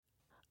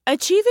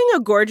Achieving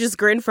a gorgeous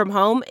grin from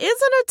home isn't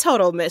a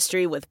total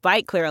mystery with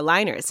Bite Clear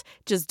aligners.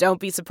 Just don't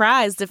be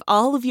surprised if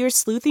all of your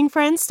sleuthing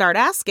friends start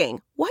asking,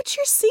 "What's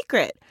your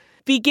secret?"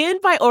 Begin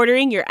by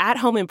ordering your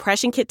at-home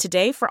impression kit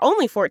today for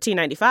only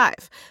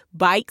 $14.95.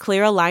 Bite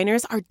Clear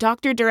aligners are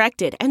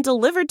doctor-directed and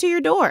delivered to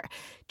your door.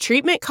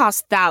 Treatment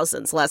costs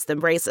thousands less than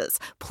braces.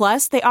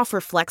 Plus, they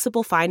offer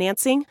flexible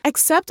financing,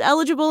 accept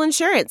eligible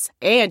insurance,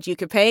 and you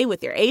can pay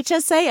with your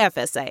HSA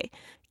FSA.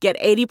 Get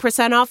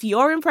 80% off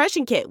your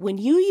impression kit when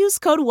you use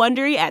code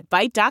WONDERY at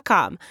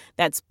Byte.com.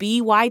 That's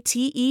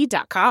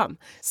BYTE.com.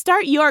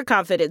 Start your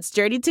confidence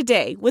journey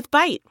today with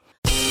Byte.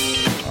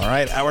 All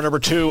right, hour number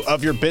 2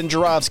 of your Ben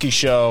Joravsky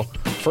Show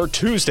for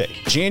Tuesday,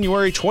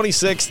 January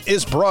 26th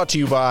is brought to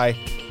you by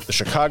the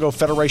Chicago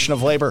Federation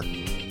of Labor,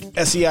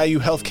 SEIU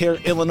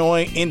Healthcare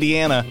Illinois,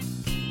 Indiana,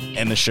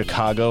 and the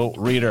Chicago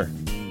Reader.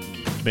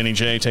 Benny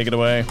J, take it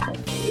away.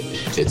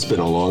 It's been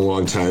a long,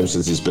 long time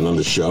since he's been on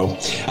the show.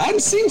 I hadn't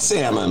seen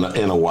Sam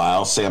in a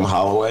while. Sam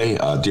Holloway,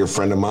 a dear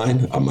friend of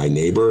mine, my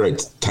neighbor. I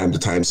time to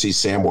time see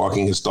Sam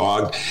walking his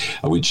dog.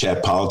 We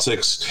chat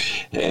politics.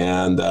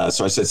 And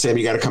so I said, Sam,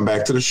 you got to come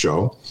back to the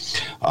show.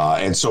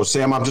 And so,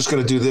 Sam, I'm just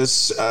going to do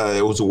this.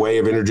 It was a way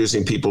of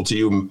introducing people to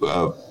you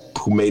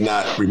who may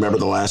not remember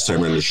the last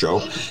time on the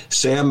show.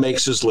 Sam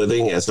makes his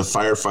living as a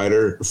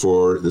firefighter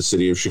for the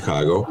city of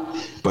Chicago.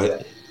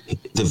 But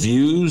the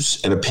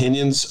views and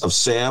opinions of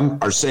Sam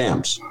are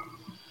Sam's.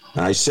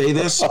 And I say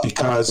this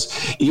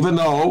because even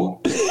though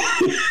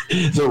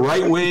the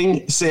right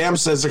wing, Sam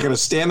says they're going to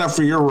stand up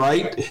for your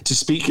right to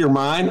speak your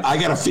mind, I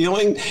got a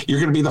feeling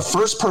you're going to be the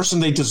first person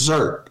they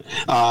desert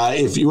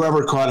if you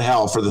ever caught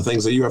hell for the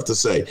things that you have to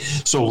say.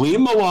 So leave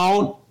him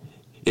alone.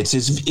 It's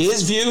his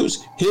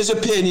views, his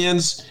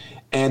opinions,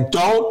 and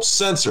don't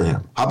censor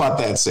him. How about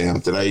that,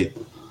 Sam? Did I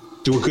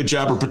do a good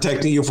job of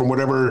protecting you from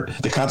whatever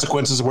the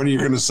consequences of what you're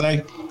going to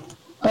say?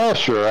 Oh,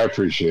 sure. I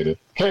appreciate it.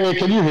 Hey,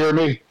 can you hear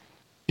me?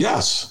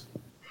 Yes.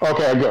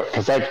 Okay, good.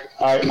 Because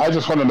I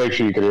just want to make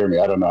sure you can hear me.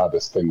 I don't know how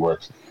this thing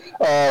works.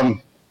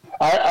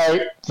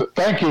 I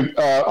thank you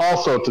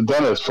also to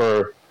Dennis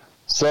for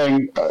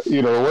saying,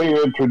 the way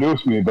you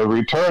introduced me, the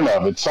return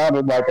of it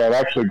sounded like I'd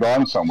actually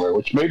gone somewhere,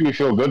 which made me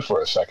feel good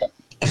for a second.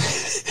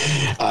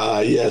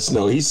 Yes,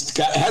 no,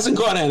 hasn't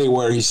gone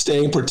anywhere. He's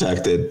staying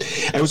protected.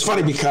 And it was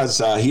funny because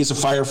he's a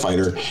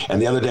firefighter.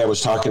 And the other day I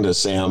was talking to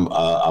Sam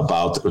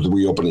about the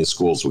reopening of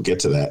schools. We'll get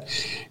to that.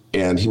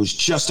 And he was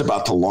just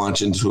about to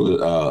launch into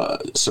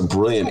some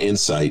brilliant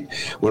insight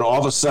when all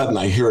of a sudden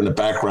I hear in the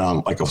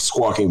background like a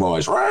squawking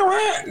voice, rah,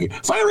 rah,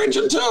 fire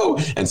engine 2.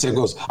 And Sam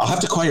goes, I'll have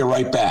to call you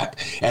right back.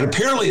 And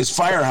apparently his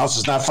firehouse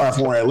is not far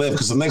from where I live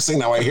because the next thing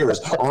now I hear is,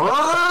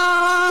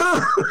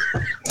 rah!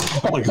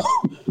 Oh my God.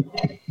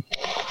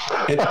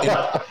 And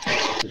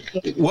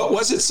what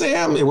was it,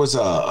 Sam? It was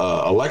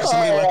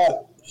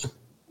Alexa.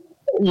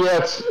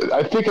 Yes,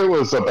 I think it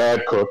was a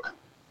bad cook.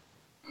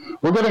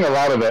 We're getting a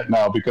lot of that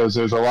now because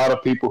there's a lot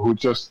of people who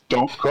just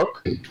don't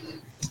cook,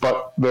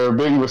 but they're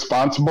being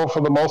responsible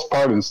for the most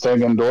part and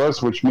staying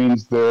indoors, which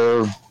means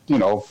they're,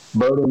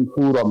 burning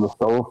food on the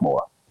stove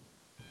more.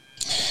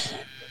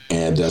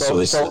 And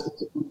so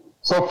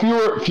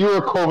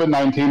fewer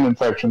COVID-19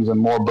 infections and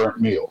more burnt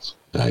meals.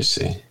 I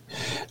see.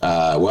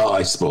 Well,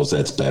 I suppose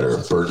that's better.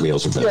 Burnt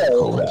meals are better than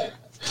COVID.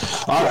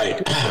 All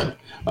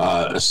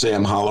right.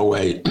 Sam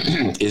Holloway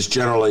is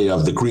generally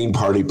of the Green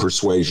Party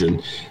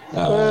persuasion.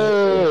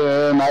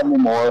 Not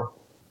anymore.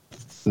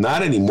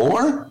 Not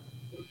anymore?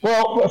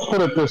 Well, let's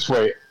put it this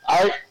way.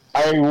 I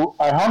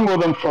hung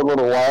with him for a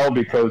little while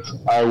because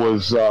I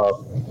was,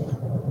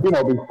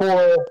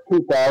 before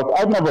 2000.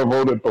 I've never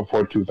voted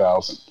before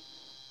 2000.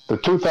 The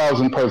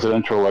 2000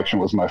 presidential election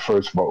was my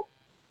first vote.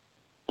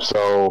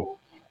 So,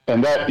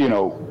 and that,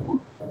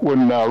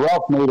 when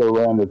Ralph Nader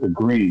ran as a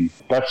Green,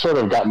 that sort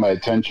of got my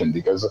attention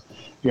because,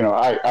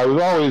 I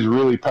was always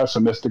really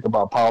pessimistic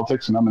about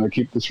politics, and I'm going to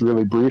keep this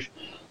really brief.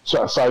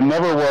 So I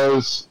never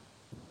was,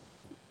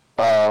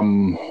 I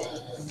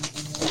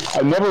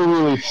never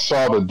really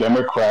saw the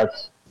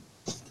Democrats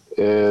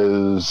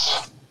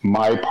as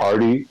my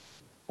party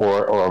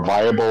or a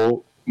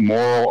viable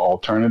moral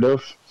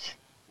alternative.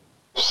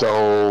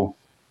 So,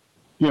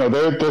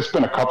 there's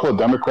been a couple of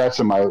Democrats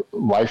in my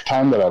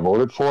lifetime that I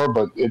voted for,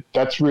 but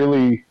that's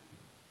really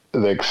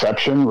the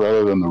exception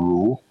rather than the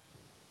rule.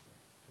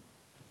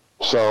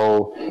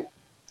 So it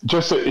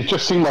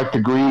just seemed like the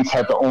Greens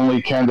had the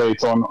only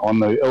candidates on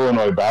the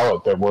Illinois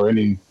ballot that were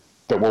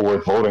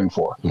worth voting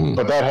for. Mm.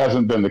 But that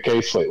hasn't been the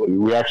case lately.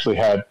 We actually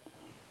had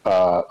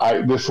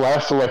this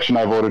last election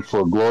I voted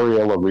for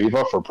Gloria La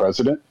Riva for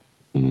president,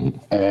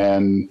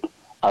 and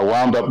I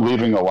wound up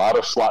leaving a lot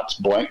of slots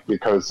blank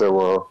because there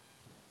were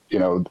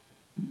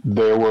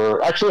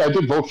actually I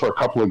did vote for a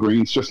couple of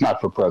Greens, just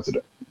not for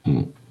president.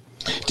 Hmm.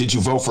 Did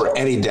you vote for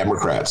any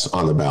Democrats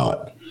on the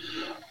ballot?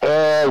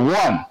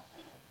 One,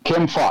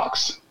 Kim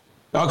Fox.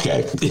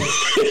 Okay.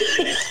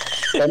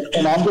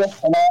 and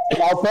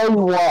I'll tell you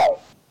why.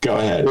 Go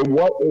ahead. It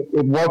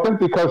wasn't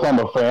because I'm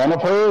a fan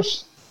of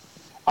hers.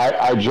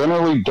 I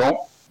generally don't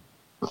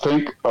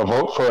think a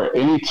vote for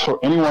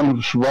anyone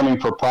who's running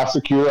for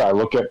prosecutor, I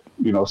look at,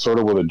 sort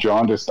of with a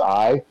jaundiced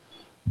eye.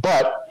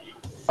 But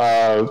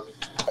I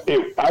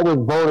was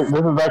voting.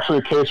 This is actually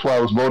a case where I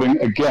was voting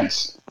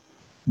against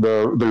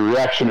the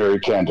reactionary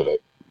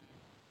candidate.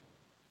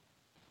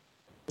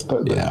 You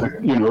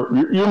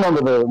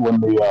remember when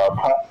the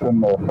Pops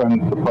and the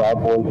Friends of the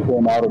Proud Boys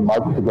came out and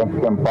marched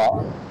against Kim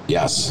Fox?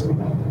 Yes.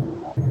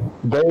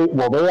 They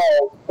are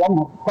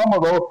some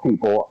of those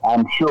people,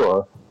 I'm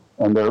sure,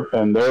 and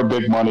they're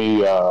big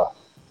money.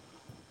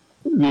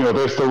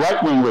 There's the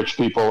right-wing rich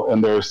people,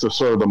 and there's the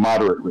sort of the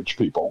moderate rich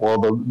people.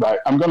 Well,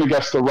 I'm going to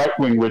guess the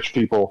right-wing rich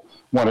people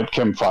wanted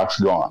Kim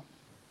Fox gone,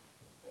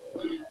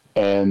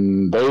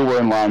 and they were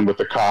in line with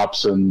the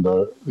cops and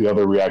the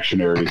other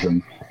reactionaries,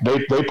 and they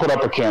put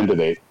up a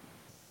candidate,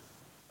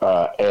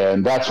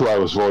 and that's who I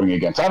was voting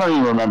against. I don't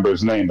even remember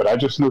his name, but I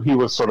just knew he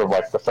was sort of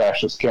like the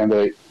fascist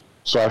candidate.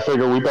 So I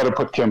figured we better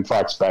put Kim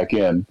Fox back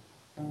in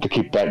to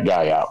keep that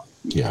guy out.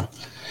 Yeah.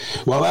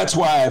 Well, that's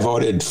why I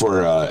voted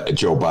for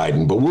Joe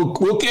Biden, but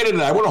we'll get into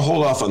that. I want to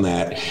hold off on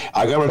that.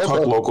 I got to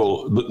talk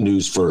local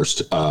news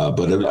first,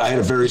 but I had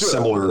a very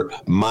similar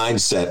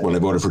mindset when I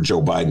voted for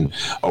Joe Biden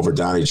over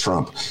Donald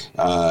Trump,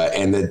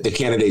 and the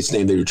candidate's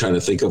name that you're trying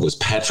to think of was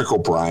Patrick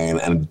O'Brien,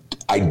 and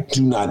I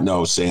do not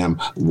know, Sam,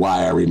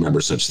 why I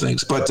remember such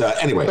things. But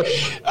anyway,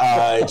 all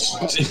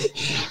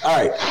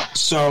right.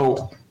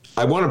 So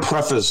I want to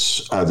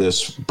preface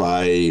this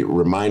by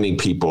reminding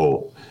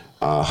people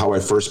how I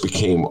first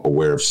became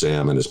aware of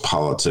Sam and his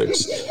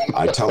politics.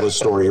 I tell this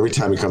story every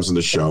time he comes on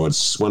the show.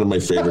 It's one of my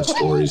favorite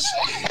stories.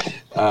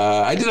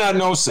 I did not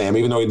know Sam,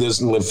 even though he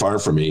doesn't live far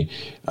from me.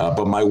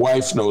 But my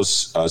wife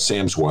knows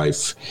Sam's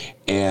wife.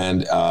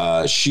 And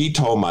she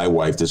told my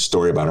wife this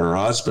story about her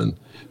husband,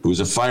 who was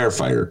a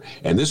firefighter.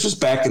 And this was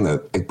back in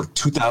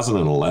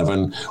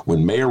 2011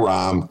 when Mayor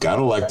Rahm got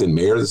elected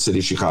mayor of the city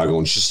of Chicago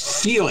and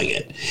just feeling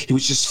it. He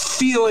was just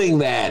feeling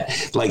that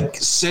like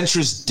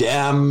centrist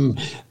Dem,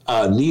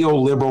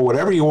 neoliberal,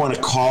 whatever you want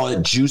to call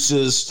it,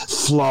 juices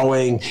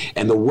flowing.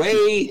 And the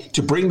way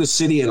to bring the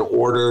city in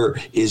order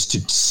is to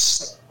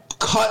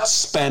cut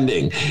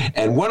spending.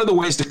 And one of the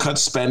ways to cut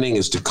spending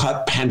is to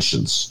cut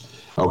pensions.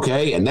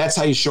 Okay, and that's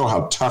how you show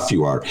how tough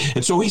you are.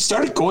 And so he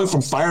started going from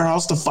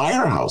firehouse to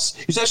firehouse.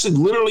 He was actually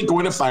literally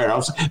going to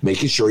firehouse,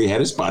 making sure he had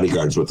his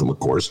bodyguards with him, of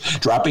course,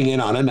 dropping in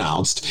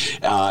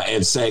unannounced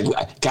and saying,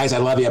 guys, I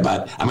love you,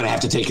 but I'm going to have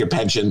to take your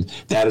pension.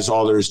 That is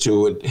all there is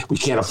to it. We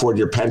can't afford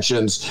your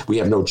pensions. We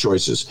have no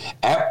choices.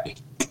 At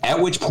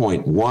which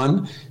point,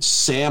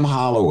 Sam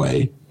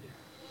Holloway,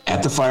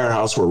 at the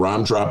firehouse where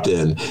Rahm dropped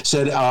in,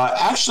 said,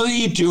 actually,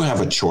 you do have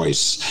a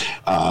choice,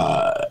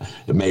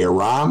 Mayor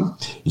Rahm.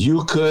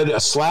 You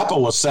could slap a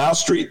LaSalle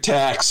Street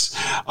tax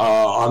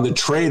on the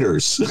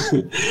traders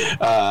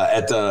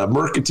at the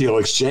Mercantile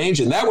Exchange,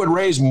 and that would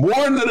raise more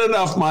than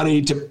enough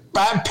money to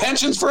buy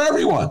pensions for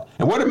everyone.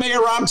 And what did Mayor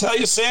Rahm tell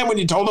you, Sam, when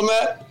you told him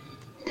that?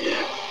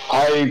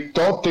 I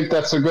don't think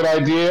that's a good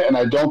idea, and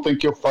I don't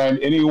think you'll find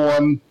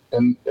anyone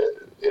in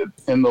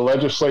the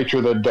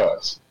legislature that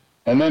does.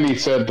 And then he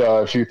said,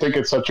 if you think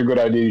it's such a good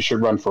idea, you should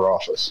run for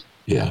office.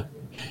 Yeah.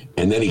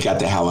 And then he got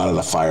the hell out of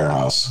the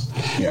firehouse.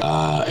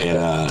 Yeah.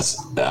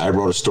 And I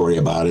wrote a story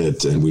about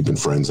it, and we've been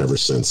friends ever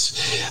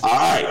since. All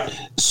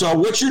right. So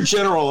what's your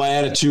general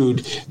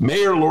attitude?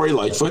 Mayor Lori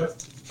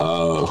Lightfoot,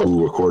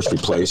 who, of course,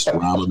 replaced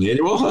Rahm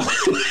Emanuel,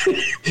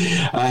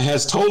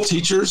 has told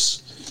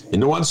teachers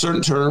in no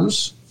uncertain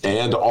terms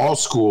and all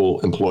school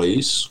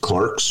employees,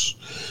 clerks,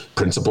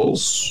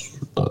 principals,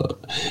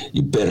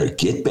 you better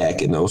get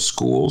back in those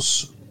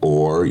schools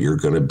or you're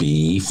going to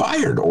be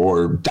fired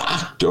or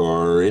docked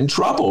or in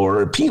trouble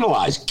or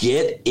penalized.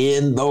 Get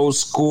in those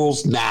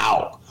schools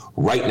now,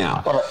 right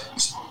now.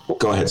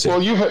 Go ahead, Sam.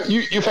 Well,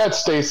 you've had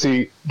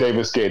Stacey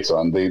Davis Gates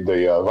on,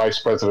 the vice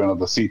president of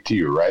the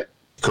CTU, right?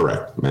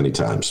 Correct, many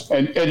times.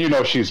 And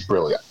she's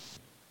brilliant.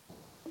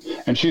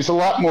 And she's a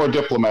lot more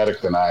diplomatic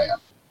than I am.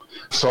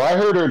 So I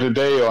heard her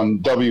today on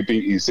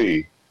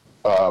WBEZ.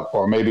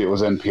 Or maybe it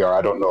was NPR.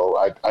 I don't know.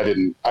 I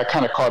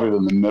kind of caught it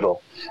in the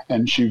middle.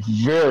 And she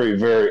very,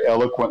 very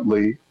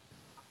eloquently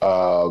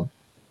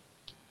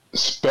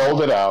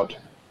spelled it out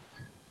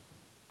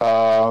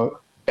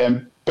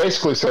and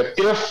basically said,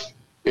 if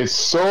it's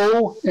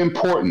so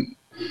important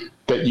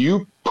that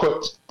you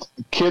put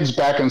kids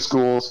back in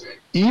schools,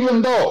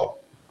 even though,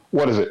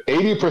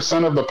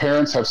 80% of the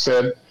parents have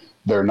said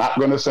they're not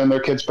going to send their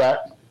kids back,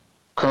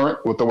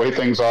 current with the way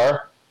things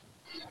are,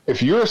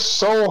 if you're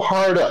so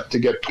hard up to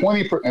get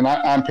 20%, and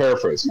I'm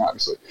paraphrasing,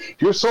 obviously, if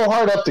you're so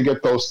hard up to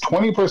get those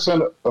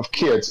 20% of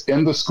kids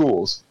in the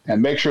schools and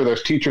make sure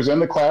there's teachers in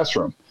the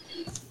classroom,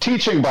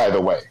 teaching, by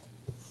the way,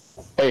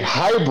 a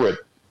hybrid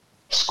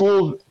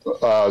school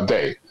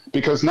day,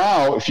 because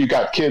now if you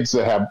got kids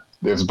that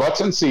there's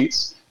butts and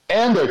seats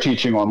and they're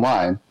teaching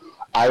online,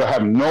 I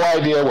have no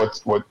idea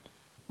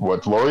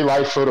what Lori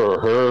Lightfoot or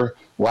her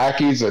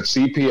lackeys at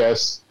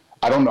CPS,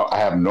 I don't know, I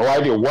have no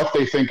idea what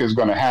they think is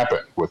going to happen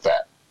with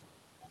that.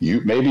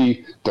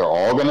 Maybe they're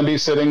all going to be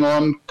sitting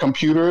on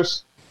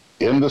computers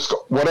in the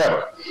school,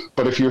 whatever.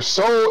 But if you're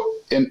so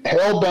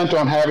hell-bent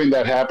on having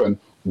that happen,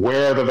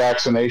 where are the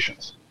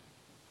vaccinations?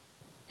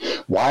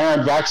 Why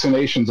aren't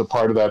vaccinations a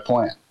part of that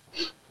plan?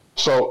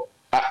 So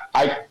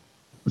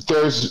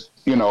there's,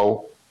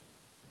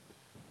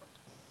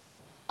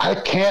 I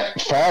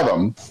can't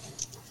fathom,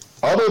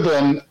 other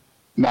than,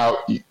 now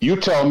you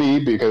tell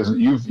me, because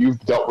you've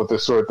dealt with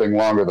this sort of thing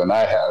longer than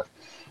I have,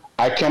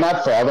 I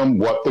cannot fathom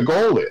what the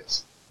goal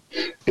is.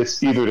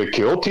 It's either to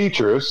kill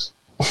teachers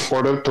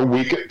or to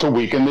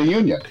weaken the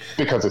union,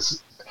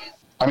 because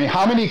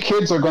how many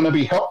kids are going to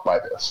be helped by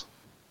this?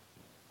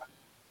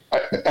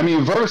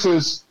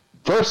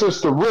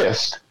 Versus the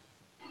risk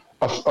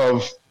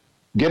of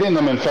getting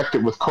them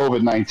infected with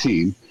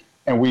COVID-19,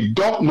 and we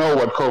don't know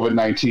what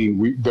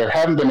COVID-19. There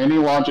haven't been any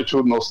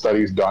longitudinal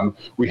studies done.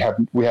 We have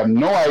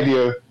no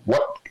idea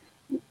what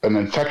an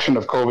infection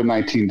of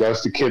COVID-19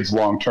 does to kids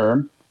long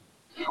term.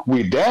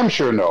 We damn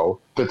sure know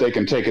that they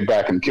can take it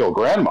back and kill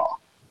grandma.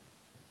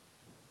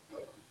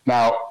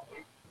 Now,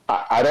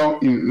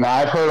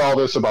 I've heard all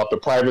this about the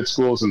private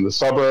schools in the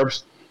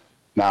suburbs.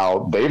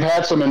 Now, they've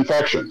had some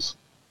infections,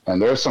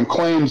 and there's some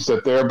claims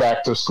that their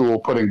back to school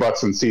putting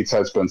butts in seats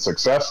has been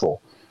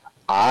successful.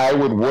 I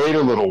would wait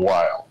a little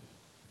while.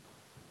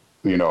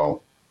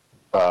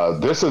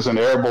 This is an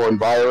airborne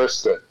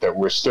virus that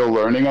we're still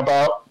learning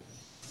about.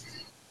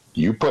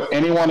 You put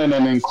anyone in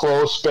an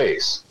enclosed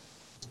space,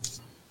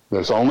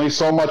 there's only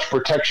so much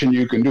protection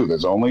you can do.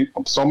 There's only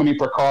so many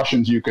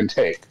precautions you can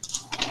take.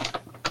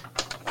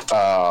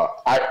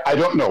 I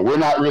don't know. We're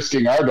not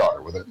risking our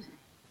daughter with it.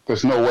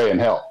 There's no way in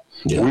hell.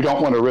 Yeah. We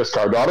don't want to risk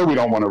our daughter. We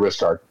don't want to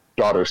risk our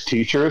daughter's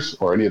teachers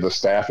or any of the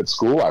staff at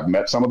school. I've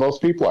met some of those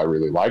people. I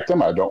really like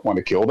them. I don't want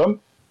to kill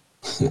them.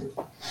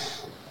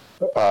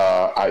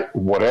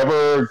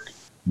 Whatever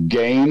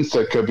gains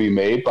that could be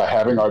made by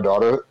having our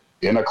daughter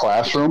in a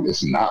classroom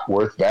is not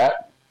worth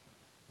that.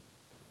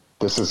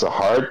 This is a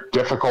hard,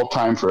 difficult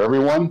time for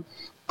everyone.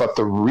 But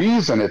the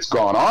reason it's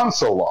gone on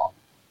so long,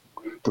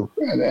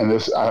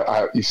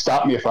 you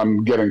stop me if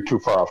I'm getting too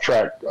far off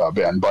track,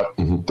 Ben, but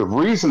the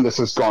reason this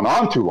has gone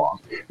on too long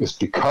is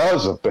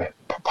because of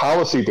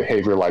policy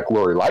behavior like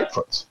Lori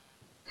Lightfoot's,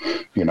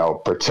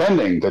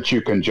 pretending that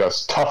you can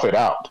just tough it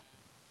out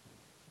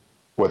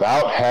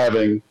without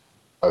having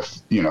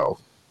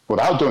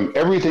without doing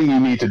everything you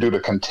need to do to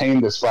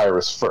contain this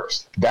virus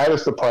first. That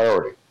is the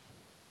priority.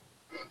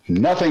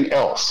 Nothing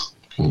else.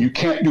 You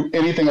can't do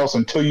anything else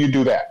until you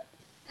do that.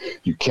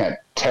 You can't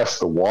test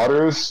the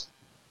waters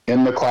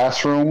in the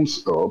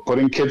classrooms or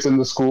putting kids in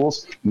the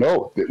schools.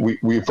 No,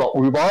 we've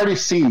already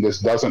seen this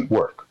doesn't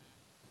work.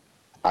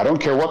 I don't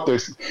care what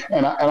this,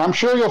 and I'm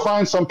sure you'll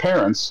find some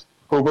parents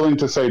who are willing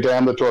to say,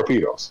 damn the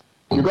torpedoes.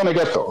 You're going to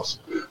get those.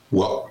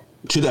 Well,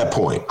 to that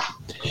point,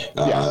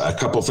 a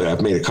couple of things.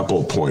 I've made a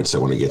couple of points I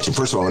want to get to.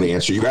 First of all, I want to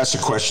answer. You asked a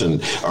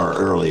question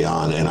early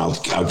on, and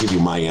I'll give you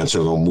my answer,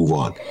 and we'll move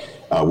on.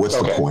 What's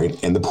the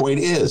point? And the point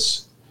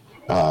is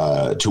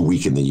to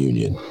weaken the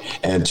union.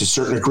 And to a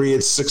certain degree,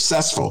 it's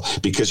successful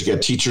because you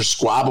got teachers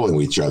squabbling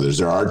with each other.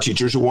 There are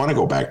teachers who want to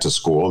go back to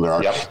school. There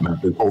are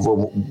the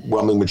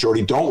overwhelming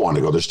majority don't want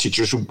to go. There's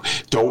teachers who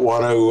don't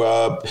want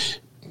to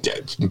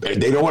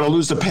they don't want to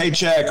lose the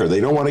paycheck, or they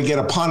don't want to get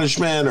a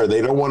punishment, or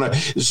they don't want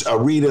to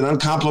read an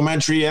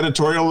uncomplimentary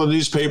editorial in the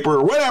newspaper,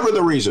 or whatever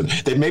the reason.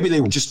 Maybe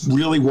they just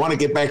really want to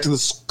get back to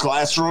the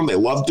classroom. They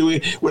love doing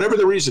it. Whatever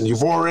the reason,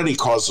 you've already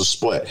caused a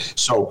split.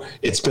 So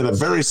it's been a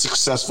very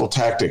successful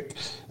tactic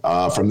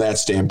from that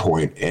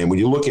standpoint. And when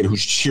you look at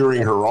who's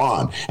cheering her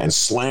on and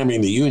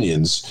slamming the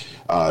unions,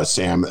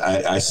 Sam,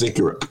 I think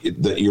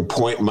your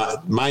point,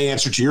 my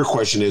answer to your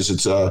question is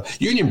it's a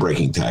union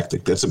breaking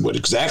tactic. That's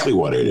exactly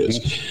what it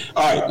is.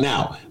 All right.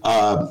 Now,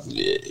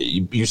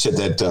 you said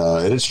that,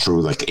 and it's true,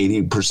 like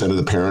 80% of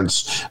the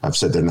parents have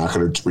said they're not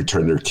going to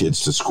return their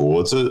kids to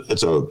school.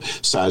 It's a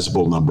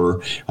sizable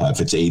number.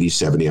 If it's 80,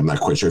 70, I'm not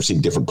quite sure. I've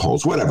seen different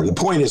polls, whatever. The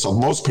point is,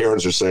 most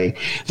parents are saying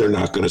they're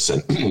not going to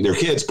send their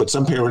kids, but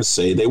some parents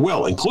say they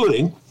will,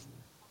 including,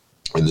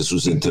 and this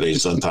was in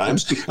today's Sun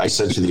Times, I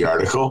sent you the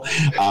article,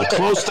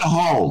 close to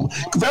home,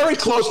 very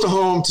close to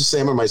home to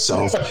Sam and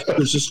myself.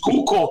 There's a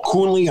school called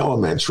Coonley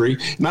Elementary,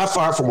 not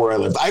far from where I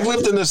lived. I've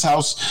lived in this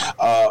house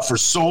for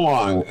so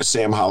long,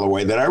 Sam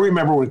Holloway, that I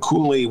remember when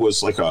Coonley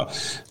was like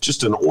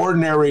just an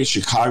ordinary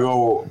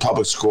Chicago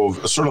public school,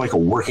 sort of like a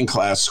working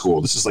class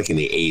school. This is like in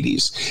the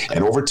 80s.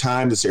 And over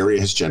time, this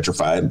area has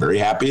gentrified. I'm very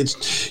happy.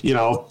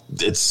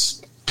 It's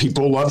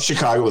people love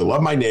Chicago. They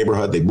love my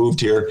neighborhood. They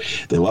moved here.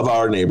 They love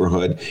our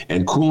neighborhood.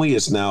 And Coonley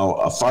is now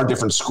a far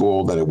different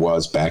school than it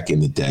was back in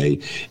the day.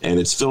 And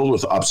it's filled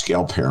with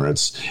upscale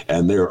parents.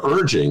 And they're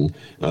urging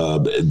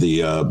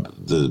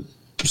the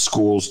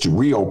schools to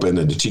reopen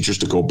and the teachers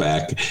to go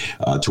back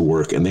to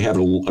work. And they had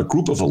a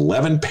group of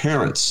 11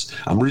 parents.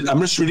 I'm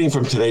just reading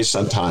from today's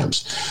Sun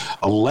Times.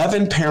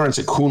 11 parents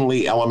at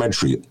Coonley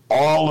Elementary,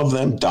 all of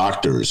them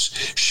doctors,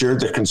 shared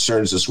their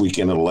concerns this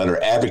weekend in a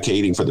letter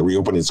advocating for the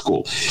reopening of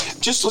school.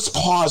 Just let's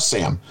pause,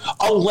 Sam.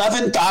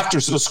 11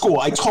 doctors in a school.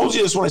 I told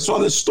you this when I saw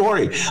this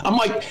story. I'm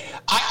like,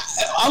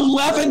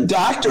 11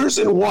 doctors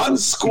in one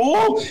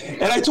school?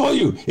 And I told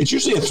you, it's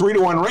usually a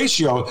 3-to-1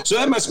 ratio. So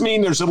that must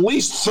mean there's at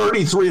least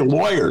 33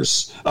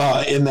 lawyers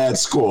in that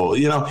school.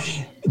 You know,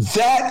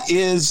 that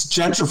is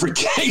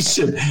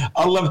gentrification.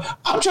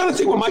 I'm trying to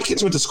think when my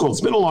kids went to school.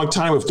 It's been a long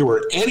time if there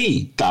were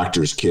any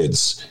doctors'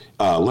 kids,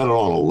 let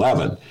alone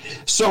 11.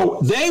 So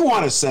they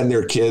want to send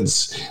their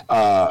kids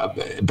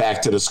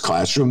back to this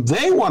classroom.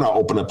 They want to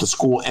open up the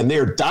school, and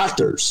they're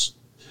doctors.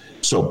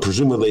 So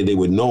presumably they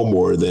would know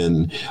more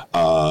than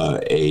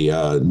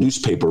a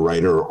newspaper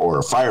writer or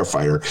a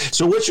firefighter.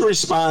 So what's your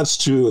response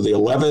to the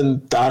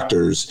 11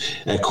 doctors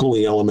at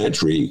Cooley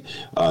Elementary,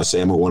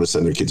 Sam, who want to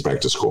send their kids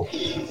back to school?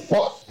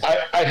 Well,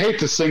 I hate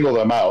to single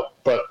them out,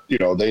 but, you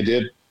know, they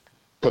did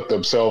put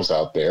themselves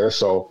out there.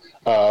 So,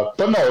 but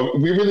no,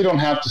 we really don't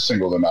have to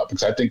single them out,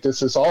 because I think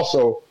this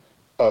also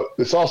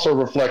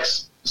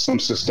reflects some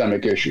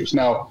systemic issues.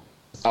 Now,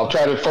 I'll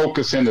try to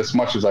focus in as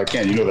much as I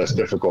can. You know that's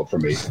difficult for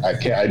me.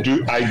 I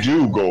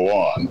do go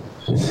on,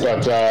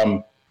 but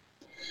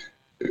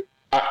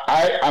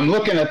I'm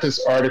looking at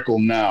this article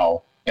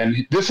now,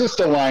 and this is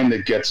the line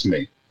that gets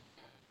me.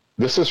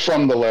 This is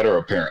from the letter,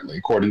 apparently,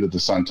 according to the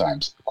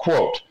Sun-Times.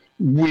 Quote,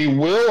 "We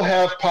will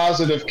have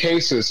positive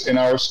cases in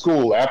our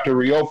school after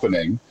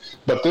reopening,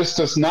 but this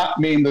does not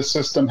mean the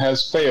system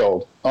has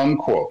failed,"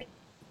 unquote.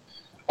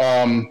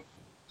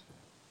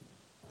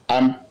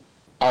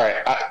 All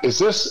right, is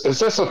this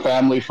a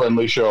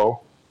family-friendly show?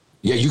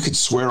 Yeah, you can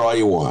swear all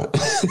you want.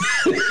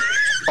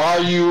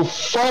 Are you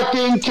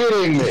fucking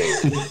kidding me?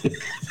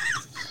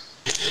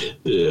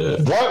 Yeah.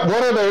 What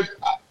are they?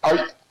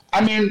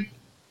 I mean,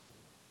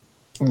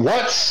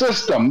 what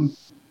system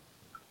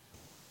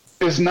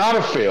is not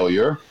a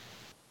failure?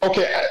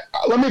 Okay,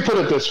 let me put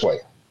it this way.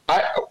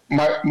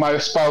 My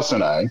spouse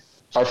and I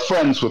are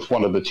friends with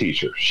one of the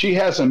teachers. She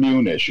has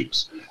immune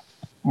issues.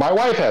 My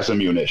wife has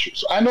immune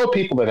issues. I know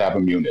people that have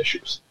immune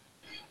issues.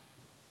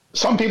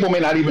 Some people may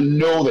not even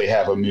know they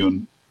have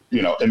immune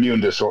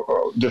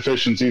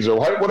deficiencies or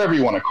whatever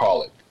you want to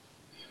call it.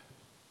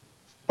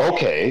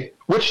 Okay,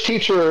 which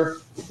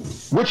teacher's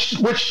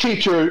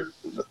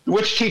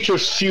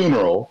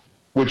funeral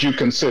would you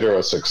consider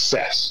a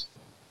success?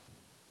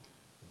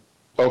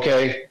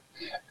 Okay,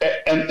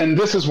 and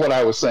this is what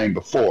I was saying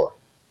before.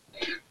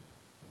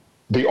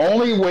 The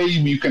only way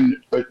you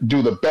can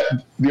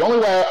the only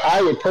way I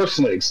would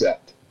personally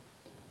accept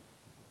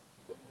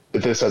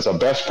that this as a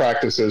best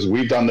practice is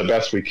we've done the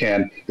best we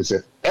can is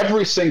if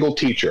every single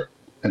teacher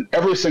and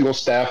every single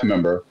staff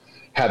member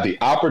had the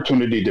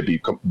opportunity to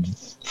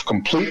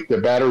complete the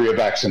battery of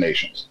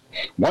vaccinations.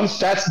 Once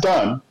that's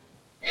done,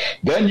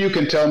 then you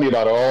can tell me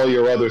about all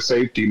your other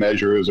safety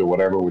measures or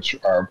whatever, which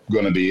are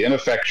going to be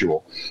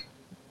ineffectual.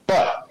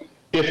 But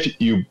if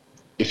you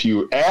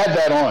add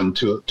that on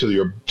to a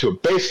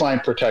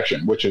baseline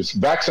protection, which is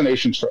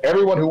vaccinations for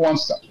everyone who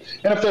wants them,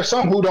 and if there's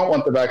some who don't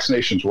want the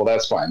vaccinations, well,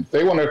 that's fine. If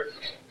they want to,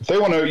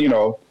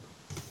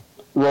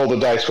 roll the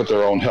dice with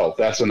their own health,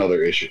 that's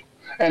another issue.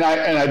 And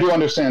I do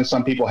understand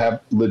some people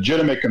have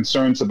legitimate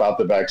concerns about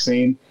the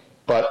vaccine,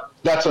 but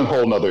that's a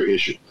whole nother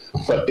issue.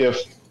 But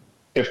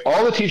if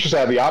all the teachers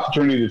have the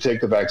opportunity to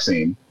take the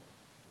vaccine,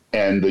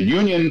 and the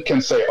union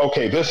can say,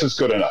 okay, this is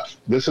good enough,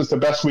 this is the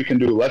best we can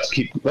do,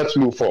 let's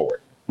move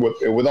forward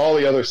with all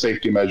the other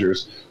safety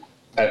measures.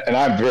 And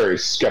I'm very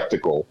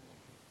skeptical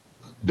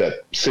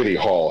that City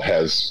Hall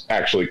has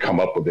actually come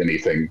up with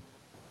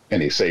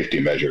any safety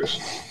measures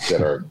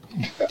that are,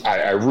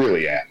 I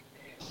really am.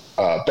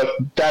 But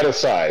that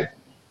aside,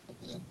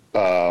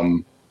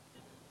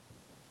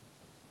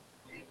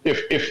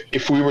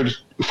 if we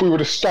were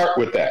to start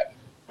with that,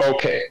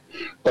 okay.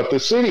 But the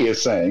city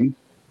is saying,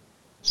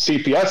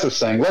 CPS is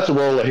saying, let's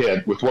roll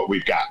ahead with what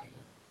we've got.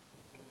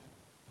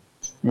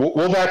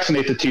 We'll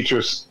vaccinate the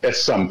teachers at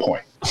some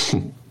point.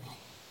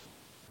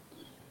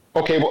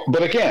 Okay,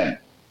 but again,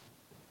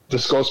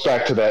 this goes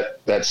back to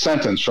that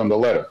sentence from the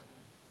letter.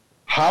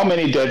 How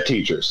many dead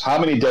teachers? How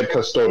many dead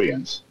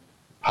custodians?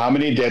 How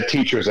many dead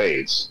teachers'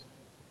 aides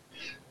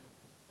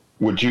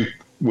would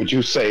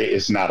you say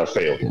is not a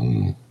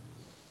failure?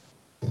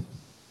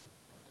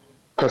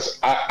 Because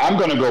I'm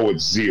going to go with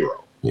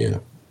 0. Yeah.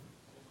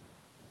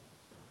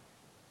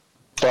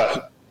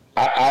 But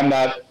I'm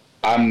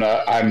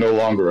no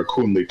longer a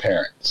Coonley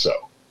parent, so.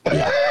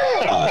 Yeah.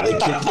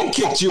 They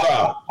kicked you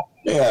out.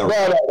 Yeah.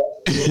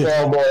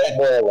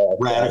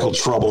 Radical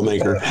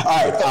troublemaker. All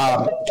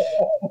right.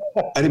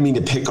 I didn't mean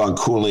to pick on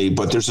Cooley,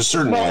 but there's a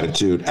certain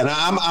attitude, and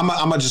I'm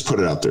gonna just put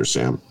it out there,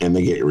 Sam, and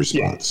they get your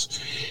response.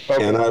 Yeah.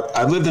 Okay. And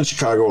I've lived in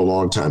Chicago a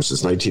long time,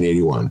 since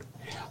 1981,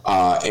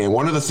 And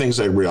one of the things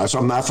I realized,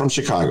 I'm not from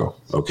Chicago,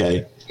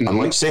 okay? Mm-hmm.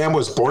 Unlike Sam,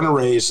 was born and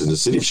raised in the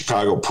city of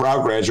Chicago,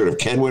 proud graduate of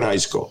Kenwood High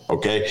School,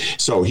 okay?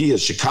 So he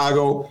is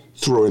Chicago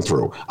through and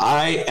through.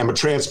 I am a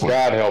transplant.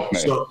 God help me.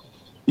 So,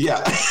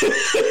 yeah,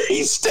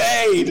 he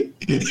stayed.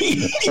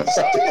 He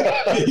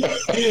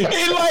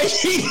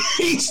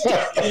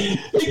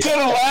could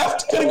have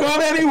left, could have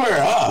gone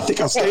anywhere. I think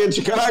I'll stay in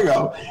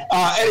Chicago.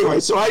 Anyway,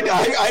 so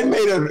I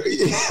made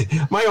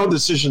my own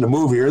decision to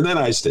move here, and then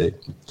I stayed.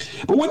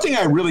 But one thing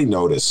I really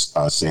noticed,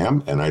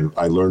 Sam, and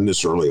I learned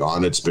this early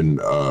on, it's been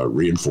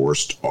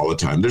reinforced all the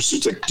time. There's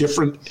just like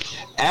different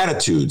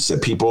attitudes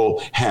that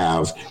people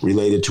have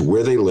related to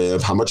where they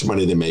live, how much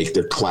money they make,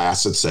 their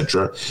class,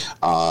 etc.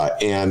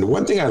 And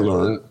one thing I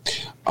learned,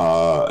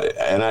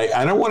 and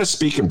I don't want to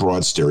speak in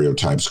broad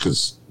stereotypes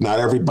because not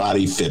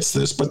everybody fits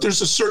this, but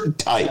there's a certain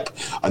type,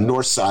 a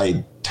North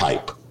Side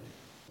type.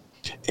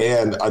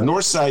 And a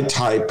North Side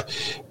type,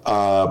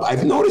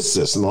 I've noticed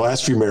this in the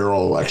last few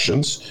mayoral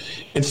elections,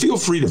 and feel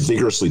free to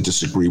vigorously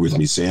disagree with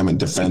me, Sam, and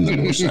defend the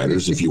North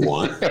Siders if you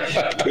want,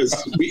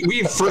 because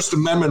we have First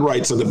Amendment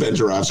rights on the Ben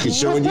Joravsky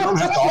Show, and you don't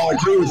have to all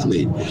agree with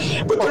me.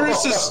 But there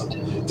is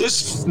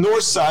this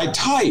North Side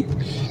type,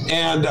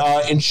 and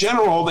in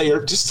general, they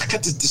are just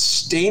got this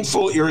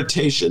disdainful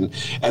irritation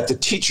at the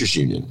teachers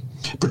union,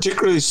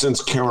 particularly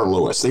since Karen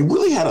Lewis. They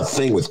really had a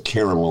thing with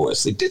Karen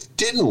Lewis. They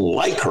didn't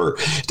like her.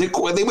 They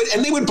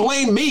would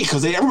blame me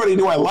because everybody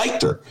knew I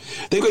liked her.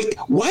 They go,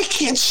 why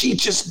can't she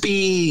just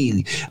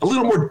be a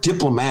little more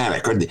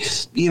diplomatic? Or, and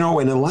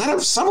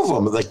some of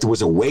them, like there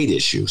was a weight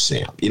issue,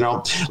 Sam,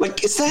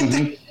 like, is that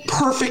the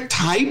perfect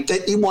type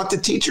that you want the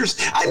teachers?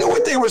 I know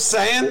what they were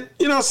saying.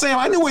 Sam,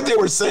 I knew what they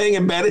were saying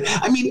in bed.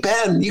 I mean,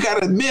 Ben, you got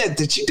to admit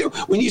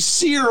that when you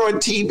see her on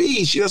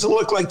TV, she doesn't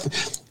look like,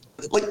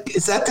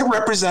 is that the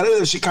representative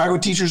the Chicago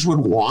teachers would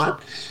want?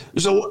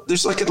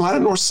 There's like a lot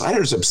of North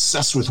Siders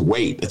obsessed with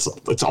weight. It's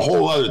a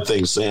whole other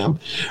thing, Sam.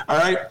 All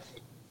right.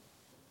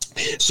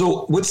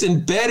 So what's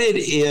embedded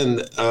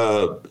in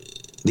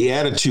the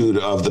attitude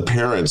of the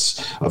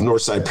parents, of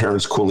North Side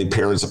parents, Cooley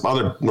parents, of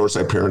other North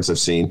Side parents I've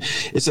seen,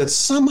 is that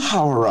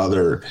somehow or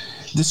other,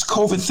 this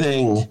COVID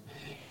thing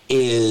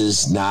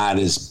is not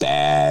as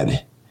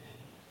bad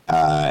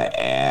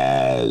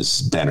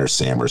as Ben or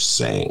Sam are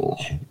saying,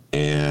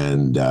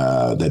 and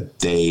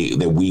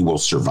that we will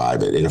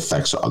survive it. It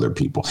affects other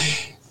people.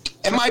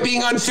 Am I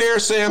being unfair,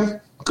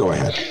 Sam? Go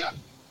ahead.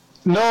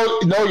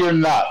 No, you're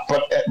not.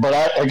 But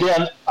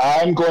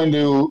I'm going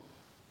to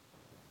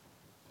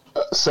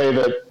say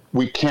that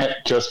we can't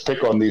just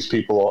pick on these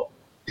people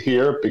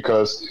here,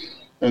 because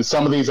and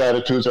some of these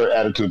attitudes are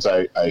attitudes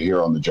I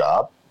hear on the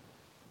job.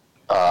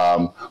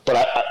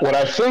 But what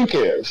I think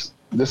is,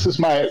 this is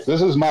my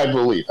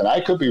belief, and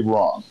I could be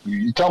wrong.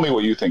 You tell me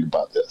what you think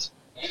about this.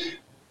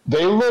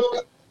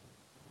 The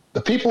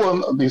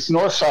people in these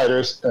North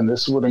Siders, and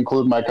this would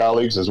include my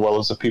colleagues as well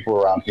as the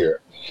people around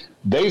here,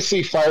 they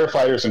see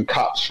firefighters and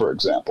cops, for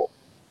example,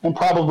 and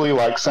probably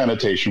like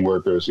sanitation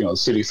workers,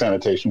 city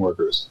sanitation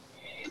workers.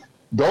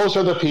 Those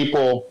are the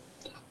people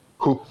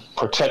who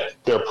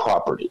protect their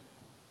property.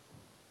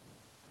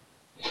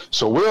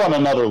 So we're on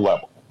another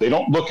level. They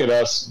don't look at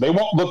us. They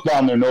won't look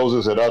down their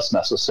noses at us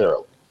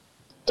necessarily.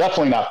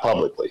 Definitely not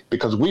publicly,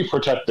 because we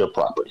protect their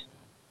property.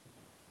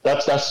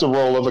 That's the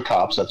role of the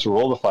cops. That's the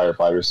role of the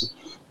firefighters,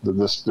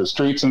 the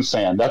streets and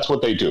sand. That's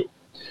what they do.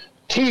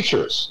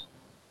 Teachers,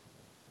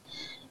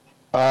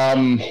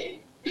 in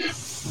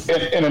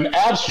an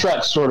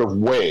abstract sort of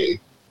way,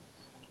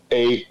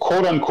 a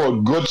quote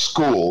unquote good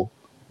school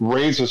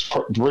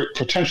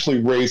potentially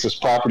raises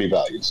property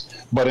values.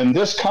 But in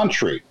this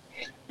country,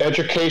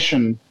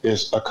 education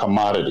is a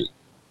commodity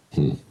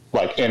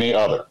like any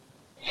other.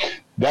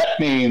 That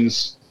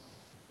means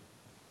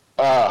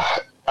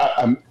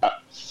I'm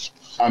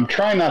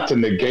trying not to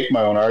negate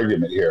my own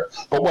argument here,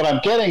 but what I'm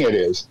getting at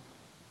is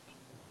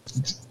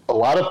a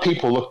lot of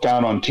people look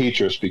down on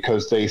teachers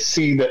because they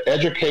see the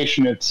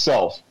education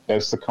itself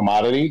as the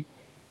commodity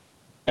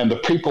and the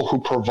people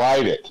who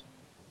provide it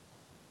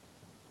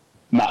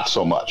not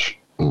so much.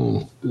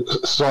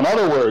 So in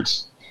other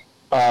words,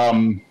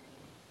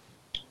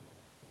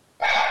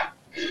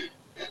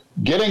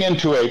 getting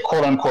into a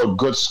quote unquote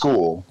good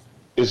school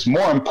is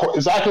more important,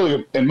 is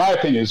actually, in my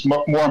opinion, is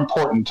more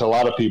important to a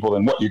lot of people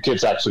than what your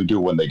kids actually do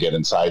when they get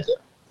inside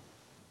there.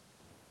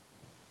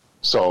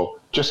 So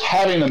just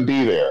having them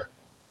be there,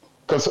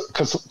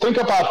 because think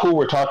about who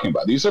we're talking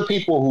about. These are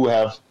people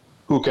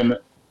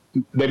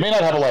they may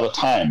not have a lot of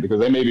time because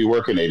they may be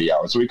working 80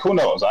 hours a week. Who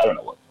knows? I don't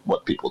know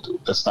what people do.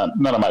 That's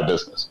none of my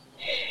business.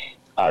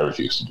 I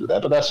refuse to do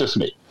that, but that's just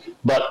me.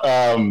 But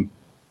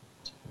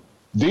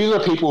these are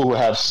people who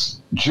have,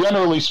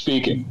 generally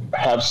speaking,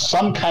 have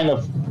some kind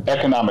of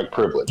economic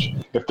privilege.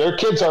 If their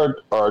kids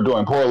are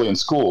doing poorly in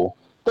school,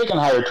 they can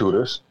hire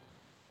tutors.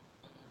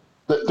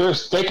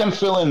 They can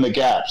fill in the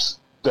gaps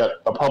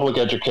that a public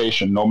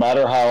education, no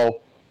matter how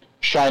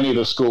shiny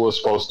the school is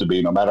supposed to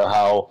be, no matter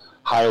how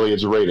highly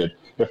it's rated,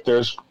 if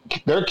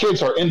their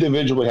kids are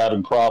individually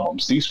having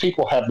problems, these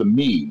people have the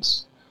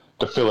means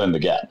to fill in the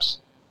gaps.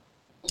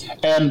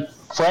 And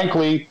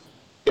frankly,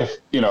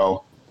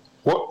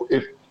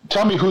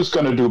 tell me who's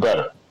going to do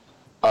better.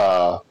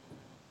 An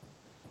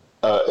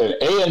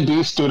A and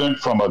B student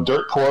from a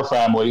dirt poor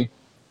family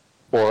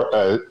or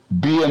a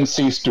B and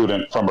C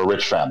student from a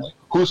rich family?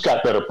 Who's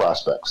got better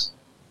prospects?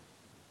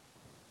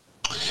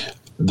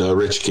 The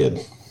rich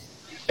kid.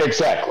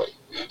 Exactly.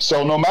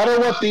 So no matter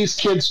what these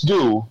kids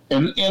do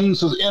in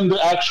the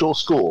actual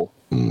school,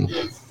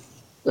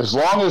 as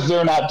long as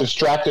they're not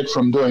distracted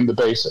from doing the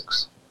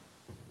basics,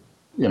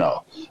 they're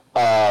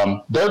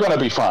going to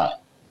be fine.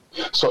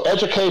 So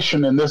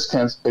education in this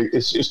sense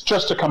is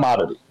just a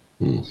commodity.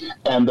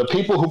 And the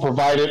people who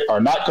provide it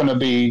are not going to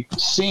be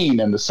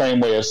seen in the same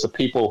way as the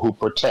people who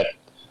protect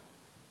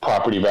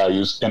property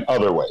values in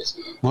other ways.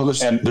 Well,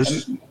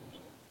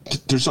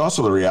 there's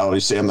also the reality,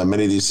 Sam, that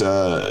many of these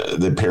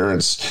the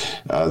parents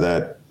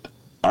that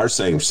are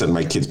saying send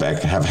my kids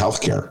back have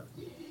health care.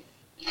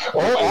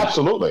 Oh,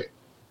 absolutely.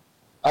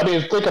 I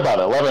mean, think about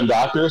it. 11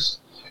 doctors.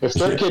 If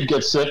their kid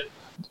gets sick,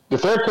 they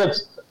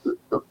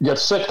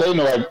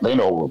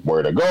know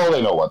where to go.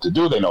 They know what to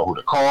do. They know who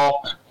to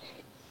call.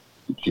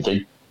 Do you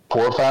think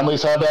poor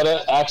families have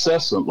that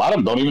access? A lot of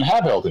them don't even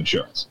have health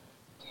insurance,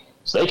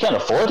 so they can't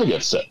afford to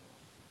get sick.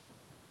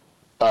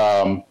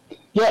 And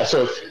it's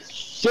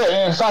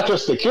not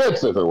just the kids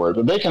that they're worried,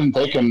 but they can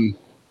take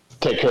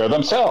care of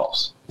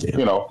themselves,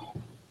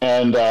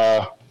 And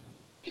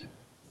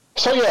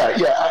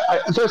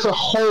there's a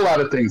whole lot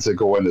of things that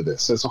go into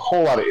this. There's a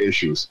whole lot of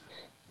issues,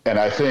 and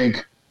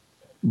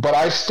but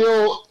I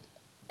still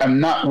am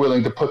not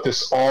willing to put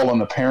this all on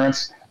the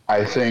parents.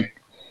 I think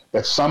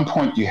at some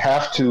point you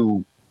have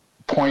to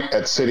point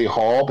at City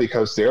Hall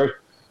because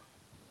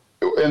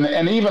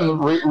and even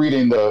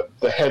reading the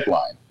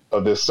headline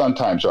of this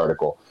Sun-Times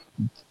article,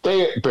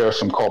 they bear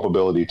some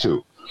culpability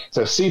too. It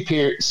says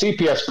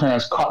CPS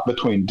parents caught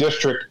between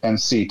district and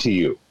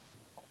CTU.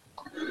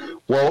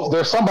 Well,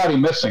 there's somebody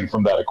missing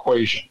from that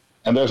equation,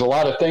 and there's a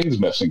lot of things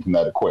missing from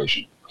that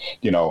equation.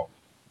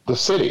 The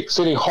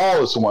City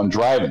Hall is the one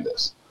driving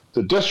this.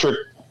 The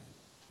district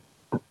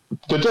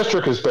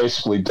is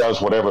basically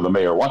does whatever the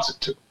mayor wants it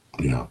to.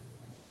 Yeah.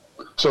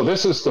 So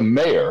this is the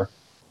mayor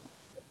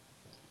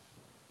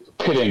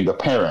pitting the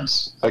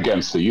parents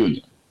against the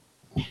union.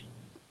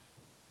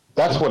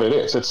 That's what it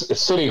is. It's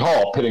City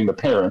Hall pitting the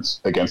parents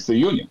against the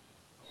union.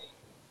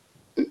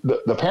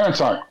 The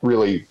parents aren't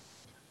really.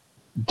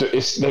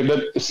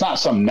 It's not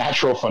some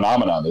natural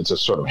phenomenon that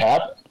just sort of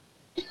happened.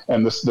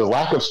 And the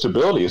lack of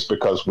stability is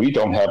because we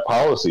don't have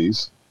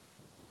policies.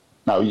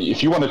 Now,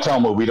 if you want to tell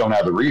them, well, we don't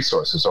have the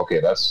resources, okay,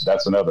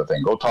 that's another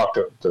thing. Go talk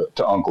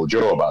to Uncle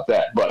Joe about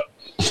that. But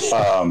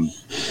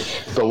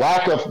the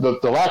lack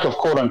of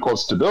quote unquote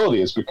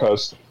stability is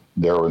because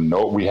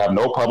we have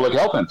no public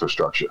health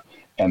infrastructure,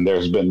 and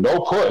there's been no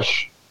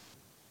push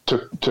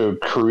to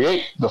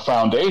create the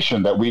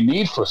foundation that we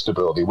need for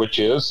stability, which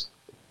is,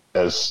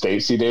 as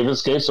Stacey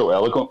Davis Gates so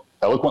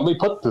eloquently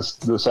put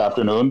this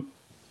afternoon,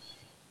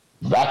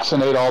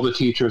 vaccinate all the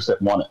teachers that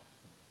want it.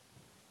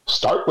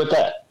 Start with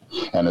that.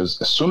 And as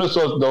soon as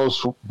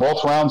those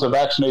both rounds of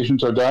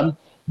vaccinations are done,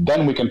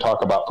 then we can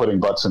talk about putting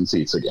butts in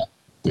seats again.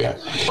 Yeah.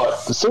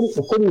 But the city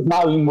is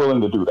not even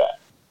willing to do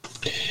that.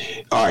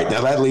 All right.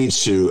 Now that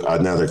leads to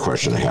another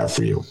question I have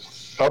for you.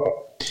 Okay.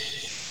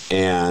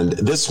 And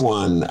this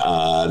one's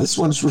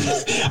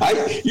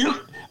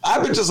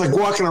I've been just like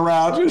walking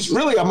around.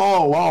 I'm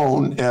all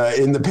alone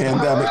in the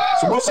pandemic.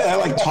 So mostly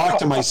I talk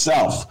to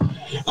myself.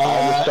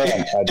 And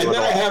then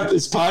I have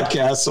this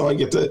podcast, so I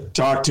get to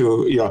talk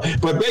to,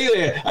 but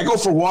basically I go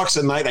for walks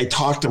at night. I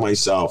talk to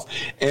myself.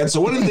 And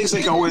so one of the things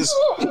I go is,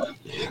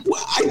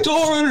 I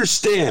don't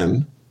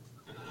understand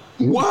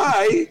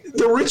why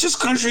the richest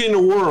country in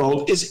the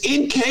world is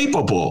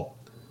incapable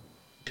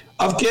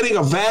of getting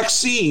a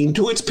vaccine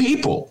to its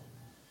people.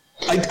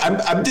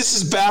 This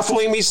is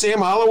baffling me, Sam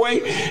Holloway,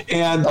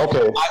 and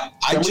okay.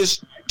 I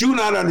just do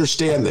not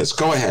understand this.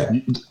 Go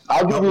ahead.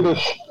 I'll give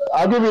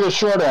you the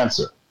short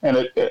answer, and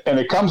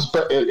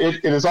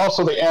it is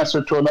also the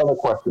answer to another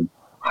question.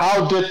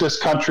 How did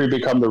this country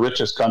become the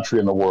richest country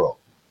in the world?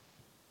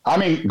 I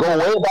mean, go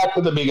way back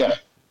to the beginning.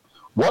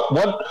 What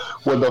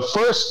when the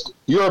first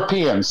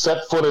Europeans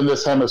set foot in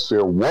this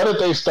hemisphere? What did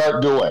they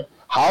start doing?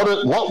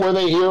 What were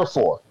they here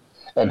for?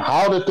 And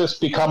how did this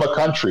become a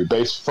country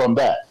based from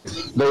that?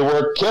 They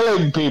were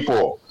killing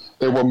people.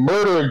 They were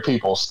murdering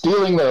people,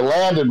 stealing their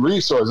land and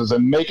resources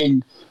and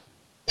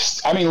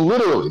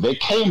literally, they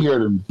came here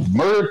to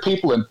murder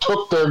people and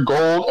took their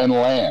gold and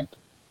land.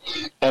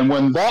 And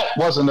when that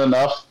wasn't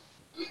enough,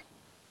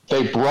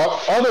 they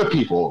brought other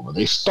people over.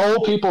 They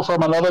stole people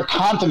from another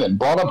continent,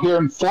 brought them here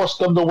and forced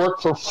them to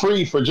work for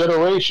free for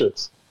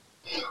generations.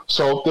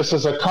 So this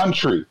is a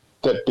country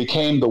that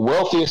became the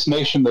wealthiest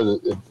nation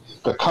that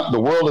the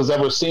world has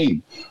ever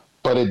seen,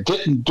 but it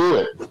didn't do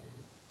it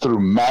through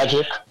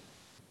magic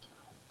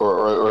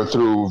or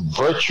through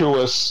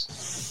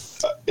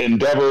virtuous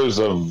endeavors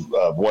of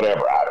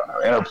whatever, I don't know,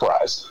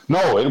 enterprise.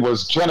 No, it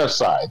was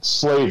genocide,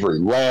 slavery,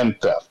 land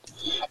theft.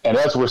 And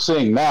as we're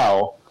seeing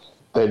now,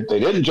 they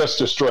didn't just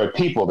destroy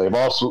people.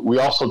 We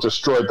also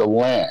destroyed the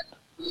land.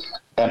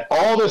 And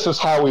all this is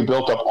how we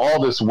built up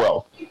all this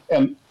wealth.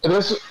 And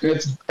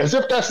it's as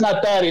if that's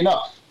not bad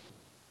enough.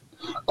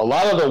 A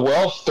lot of the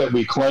wealth that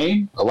we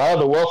claim, a lot of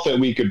the wealth that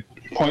we could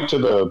point to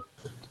the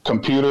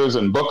computers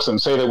and books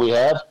and say that we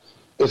have,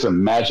 is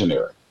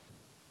imaginary.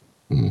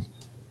 Mm-hmm.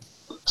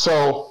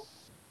 So,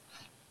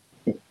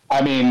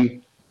 I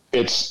mean,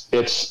 it's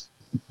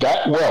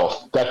that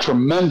wealth, that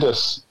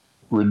tremendous,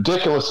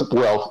 ridiculous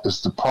wealth,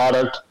 is the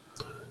product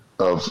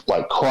of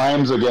like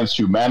crimes against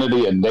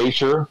humanity and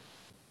nature.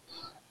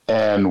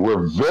 And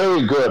we're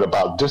very good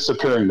about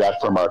disappearing that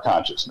from our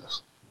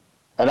consciousness.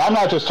 And I'm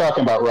not just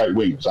talking about right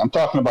wingers. I'm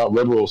talking about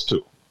liberals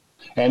too.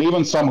 And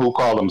even some who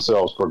call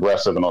themselves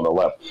progressive and on the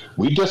left.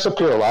 We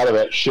disappear a lot of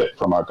that shit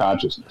from our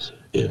consciousness.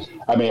 Yeah.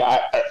 I mean, in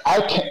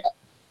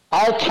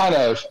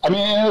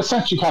a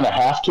sense, you kind of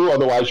have to,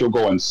 otherwise you'll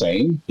go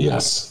insane.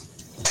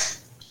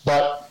 Yes.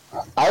 But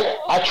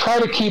I try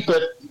to keep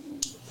it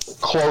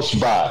close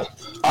by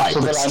so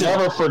that I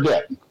never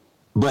forget.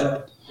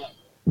 But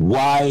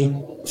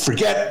why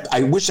forget?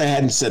 I wish I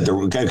hadn't said that.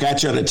 I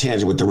got you on a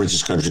tangent with the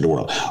richest country in the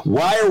world.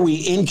 Why are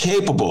we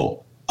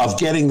incapable of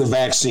getting the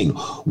vaccine?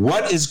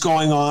 What is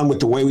going on with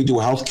the way we do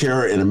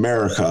healthcare in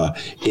America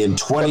in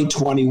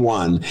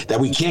 2021 that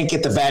we can't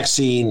get the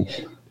vaccine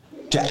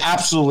to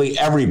absolutely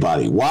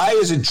everybody? Why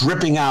is it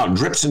dripping out,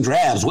 drips and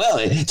drabs? Well,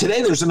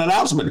 today there's an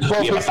announcement.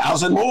 We have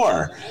 1,000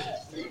 more.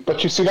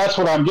 But you see, that's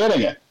what I'm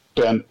getting at,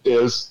 Ben,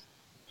 is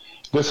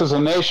this is a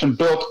nation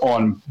built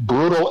on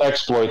brutal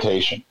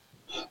exploitation,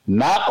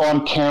 not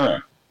on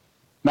caring.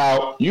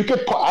 Now,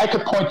 I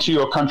could point to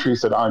your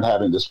countries that aren't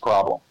having this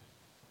problem.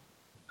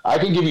 I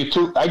give you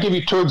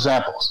two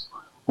examples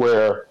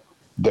where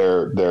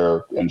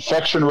their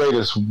infection rate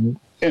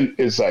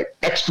is like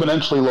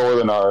exponentially lower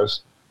than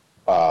ours.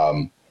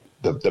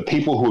 The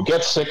people who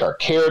get sick are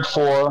cared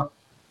for,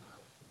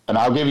 and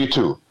I'll give you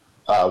two: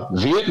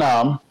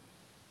 Vietnam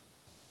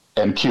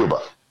and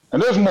Cuba.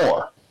 And there's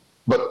more,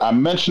 but I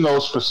mention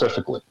those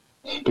specifically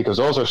because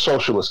those are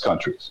socialist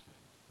countries.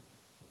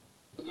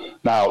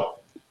 Now,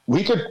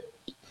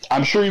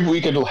 I'm sure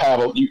we could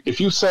have, if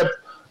you said,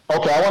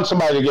 okay, I want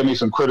somebody to give me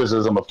some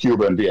criticism of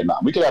Cuba and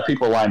Vietnam, we could have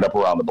people lined up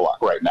around the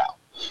block right now.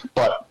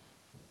 But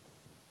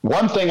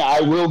one thing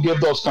I will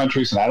give those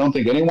countries, and I don't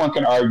think anyone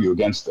can argue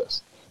against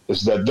this,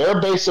 is that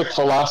their basic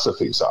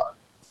philosophies are,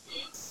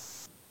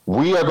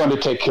 we are going to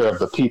take care of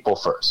the people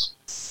first.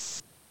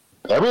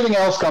 Everything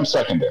else comes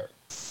secondary.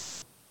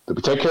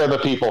 We take care of the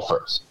people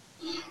first.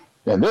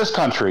 In this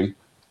country,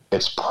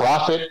 it's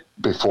profit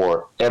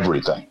before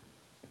everything.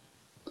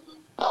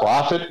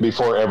 Profit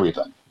before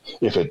everything.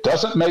 If it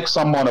doesn't make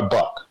someone a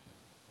buck,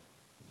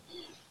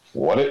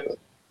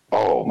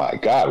 oh my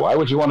God, why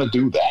would you want to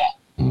do that?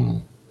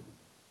 Mm.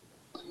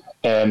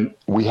 And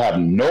we have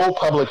no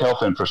public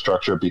health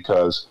infrastructure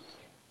because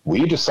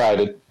we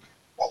decided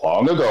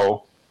long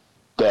ago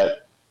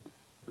that,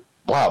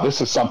 wow,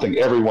 this is something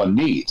everyone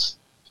needs.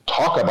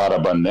 Talk about a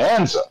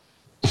bonanza.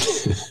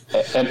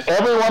 And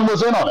everyone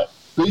was in on it.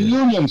 The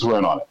unions were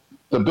in on it.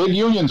 The big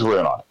unions were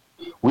in on it.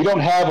 We don't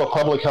have a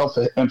public health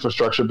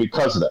infrastructure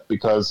because of that,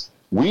 because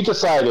we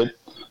decided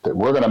that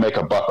we're going to make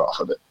a buck off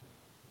of it.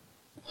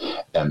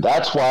 And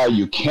that's why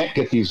you can't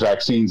get these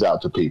vaccines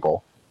out to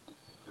people,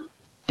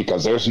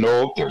 because there's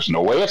no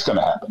way it's going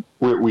to happen.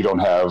 We don't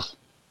have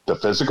the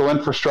physical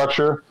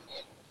infrastructure.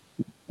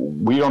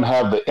 We don't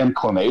have the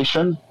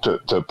inclination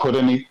to put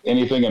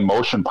anything in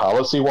motion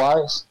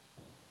policy-wise.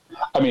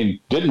 I mean,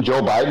 didn't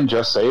Joe Biden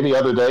just say the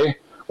other day,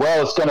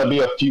 well, it's going to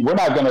be we're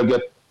not going to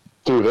get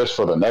through this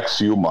for the next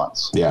few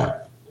months.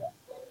 Yeah.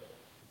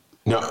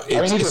 No,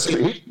 I mean,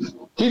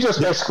 he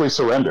just basically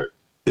surrendered.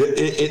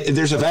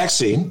 There's a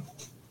vaccine.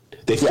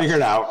 They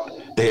figured out.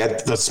 They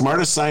had the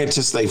smartest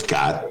scientists they've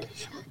got.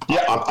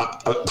 Yeah.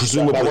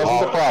 Presumably that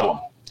wasn't the problem.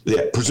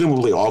 Yeah,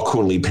 presumably all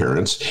Coonley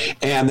parents.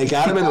 And they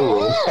got them in a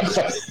room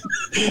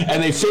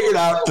and they figured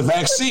out the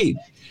vaccine.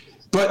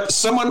 But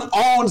someone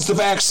owns the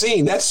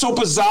vaccine. That's so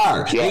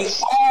bizarre. Yes.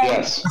 They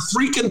own the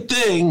freaking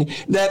thing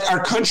that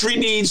our country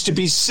needs to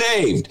be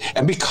saved.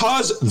 And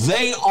because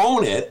they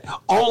own it,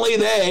 only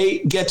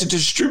they get to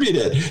distribute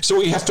it. So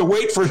we have to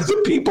wait for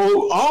the people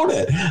who own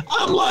it.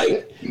 I'm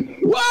like,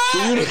 what?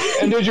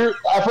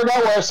 I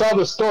forgot where I saw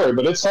this story,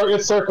 but it's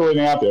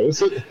circulating out there.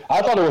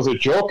 I thought it was a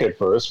joke at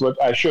first,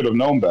 but I should have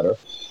known better.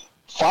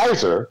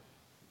 Pfizer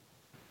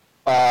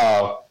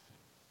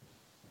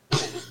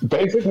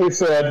basically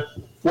said,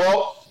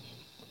 well,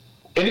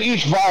 in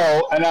each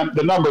vial, and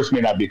the numbers may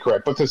not be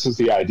correct, but this is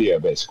the idea,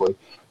 basically.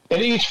 In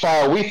each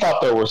vial, we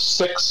thought there were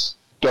 6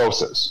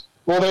 doses.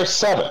 Well, there's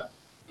 7.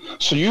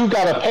 So you've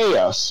got to pay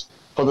us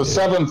for the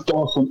 7th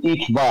dose in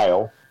each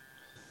vial.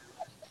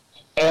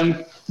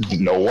 And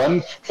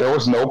there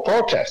was no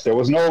protest. I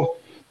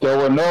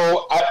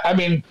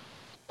mean,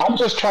 I'm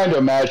just trying to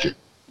imagine,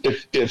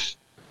 if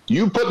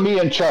you put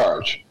me in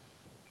charge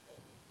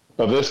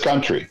of this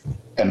country,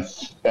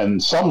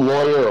 and some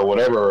lawyer or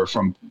whatever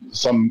from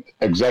some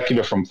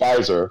executive from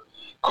Pfizer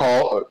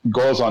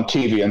goes on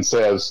TV and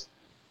says,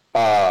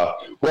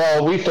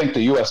 well, we think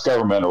the U.S.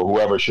 government or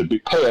whoever should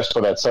pay us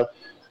for that stuff.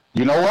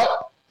 You know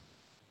what?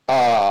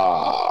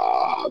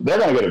 They're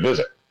going to get a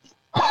visit.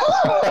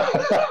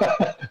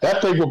 That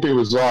thing will be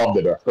resolved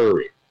in a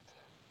hurry.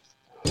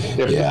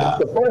 If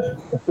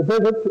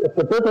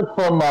the visit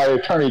from my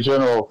Attorney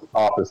General's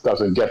office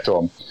doesn't get to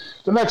them,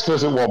 the next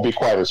visit won't be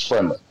quite as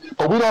friendly.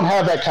 But we don't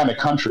have that kind of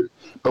country.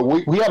 But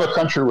we have a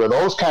country where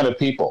those kind of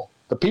people,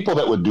 the people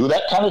that would do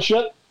that kind of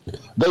shit,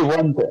 they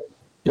run things.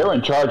 They're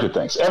in charge of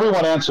things.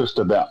 Everyone answers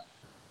to them.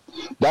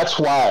 That's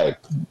why,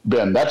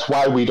 Ben, that's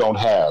why we don't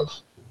have.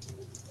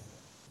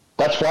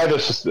 That's why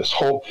this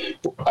whole,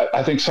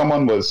 I think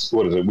someone was,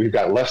 what is it? We've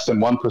got less than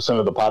 1%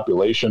 of the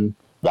population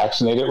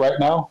vaccinated right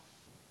now.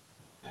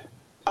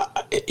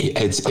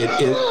 It's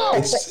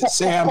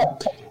Sam.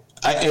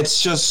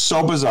 It's just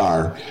so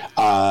bizarre.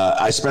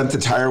 I spent the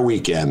entire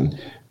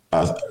weekend,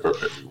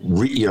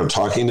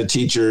 talking to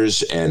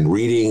teachers and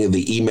reading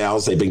the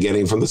emails they've been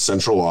getting from the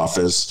central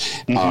office,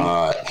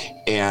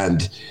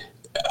 and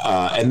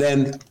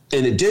then,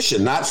 in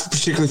addition, not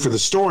particularly for the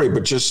story,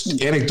 but just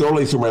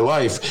anecdotally through my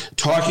life,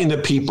 talking to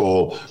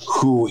people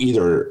who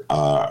either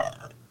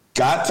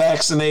got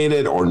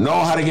vaccinated or know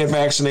how to get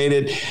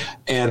vaccinated.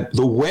 And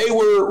the way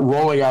we're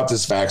rolling out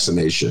this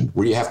vaccination,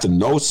 where you have to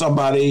know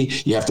somebody,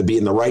 you have to be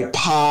in the right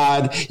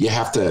pod, you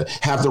have to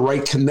have the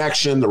right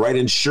connection, the right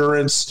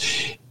insurance,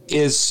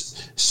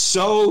 is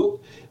so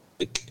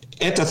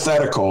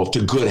antithetical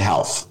to good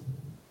health.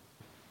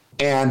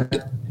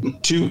 And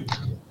to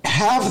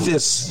have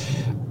this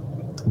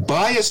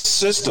biased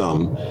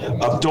system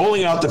of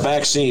doling out the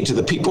vaccine to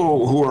the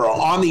people who are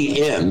on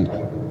the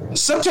in,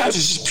 sometimes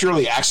it's just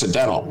purely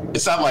accidental.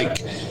 It's not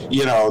like,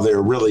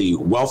 they're really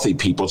wealthy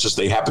people. It's just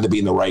they happen to be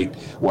in the right,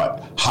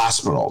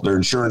 hospital. Their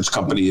insurance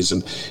companies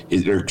and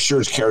their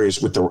insurance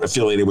carriers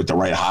affiliated with the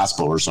right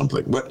hospital or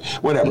something. But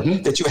whatever.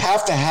 That you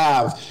have to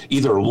have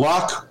either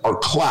luck or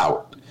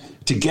clout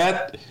to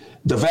get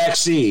the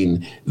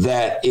vaccine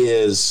that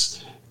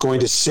is going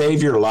to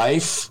save your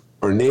life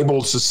or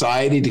enable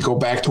society to go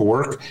back to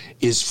work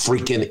is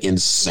freaking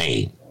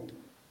insane.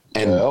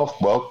 And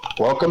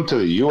welcome to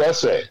the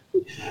USA.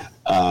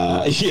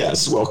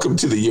 Yes, welcome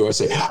to the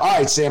USA. All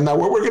right, Sam. Now,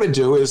 what we're going to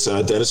do is,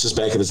 Dennis is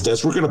back at his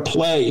desk. We're going to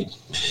play.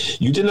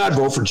 You did not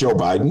vote for Joe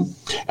Biden,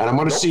 and I'm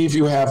going to see if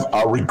you have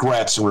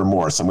regrets and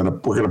remorse. We're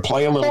going to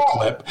play a little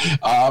clip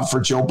for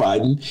Joe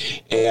Biden,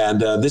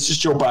 and this is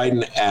Joe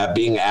Biden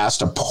being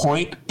asked a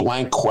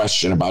point-blank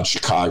question about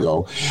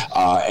Chicago,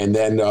 and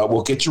then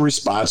we'll get your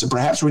response. And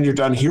perhaps when you're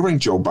done hearing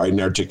Joe Biden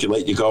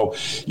articulate,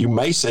 you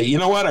may say, you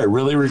know what, I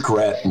really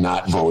regret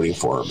not voting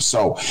for him.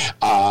 So.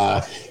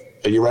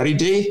 Are you ready,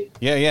 D?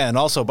 Yeah. And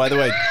also, by the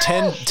way,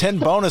 10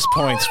 bonus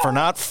points for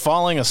not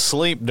falling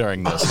asleep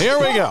during this. Here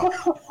we go.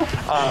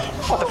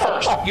 The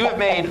first, you have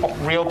made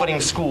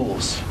reopening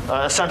schools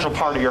a central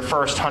part of your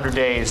first 100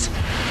 days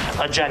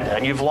agenda,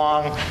 and you've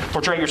long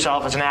portrayed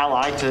yourself as an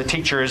ally to the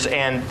teachers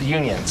and the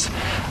unions.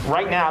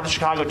 Right now, the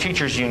Chicago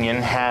Teachers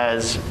Union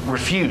has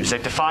refused.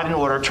 They've defied an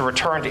order to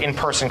return to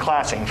in-person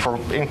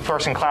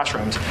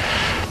classrooms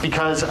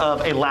because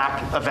of a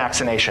lack of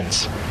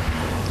vaccinations.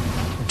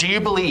 Do you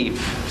believe,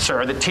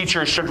 sir, that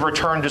teachers should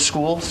return to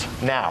schools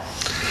now?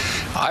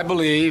 I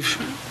believe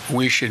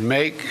we should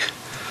make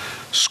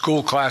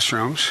school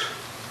classrooms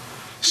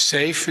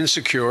safe and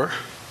secure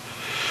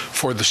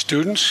for the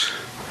students,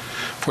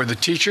 for the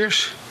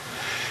teachers,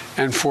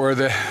 and for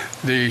the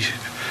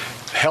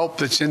help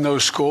that's in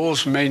those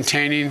schools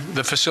maintaining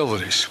the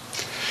facilities.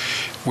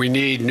 We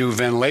need new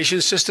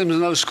ventilation systems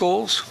in those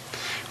schools.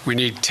 We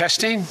need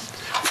testing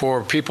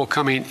for people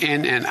coming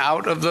in and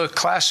out of the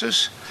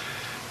classes.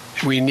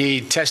 We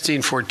need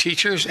testing for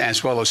teachers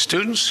as well as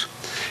students,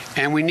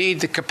 and we need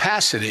the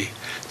capacity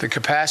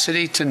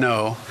to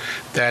know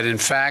that, in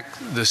fact,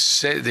 the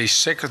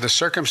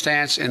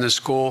circumstance in the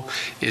school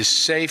is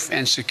safe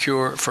and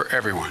secure for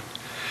everyone.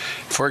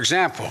 For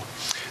example,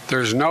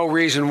 there's no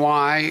reason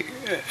why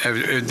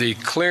the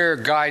clear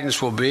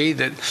guidance will be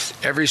that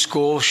every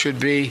school should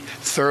be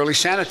thoroughly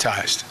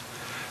sanitized,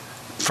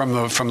 from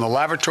the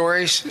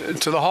lavatories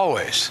to the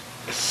hallways.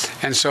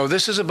 And so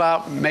this is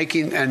about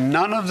making, and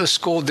none of the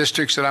school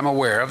districts that I'm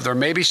aware of, there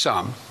may be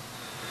some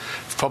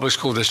public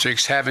school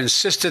districts, have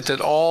insisted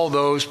that all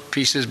those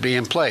pieces be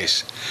in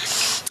place.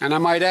 And I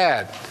might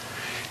add,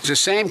 it's the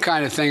same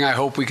kind of thing I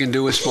hope we can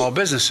do with small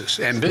businesses,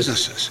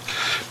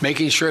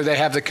 making sure they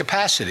have the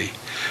capacity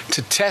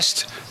to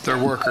test their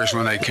workers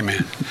when they come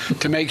in,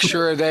 to make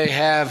sure they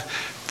have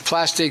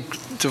plastic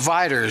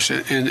dividers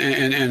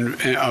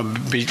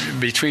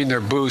between their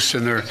booths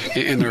and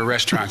in their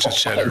restaurants, et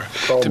cetera,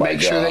 to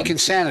make sure they can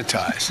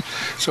sanitize.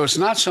 So it's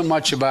not so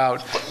much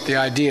about the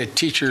idea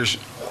teachers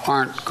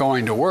aren't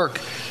going to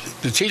work.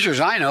 The teachers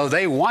I know,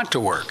 they want to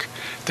work.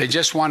 They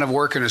just want to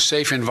work in a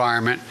safe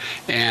environment,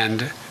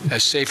 and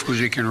as safe as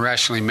we can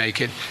rationally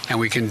make it, and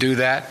we can do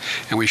that,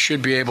 and we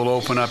should be able to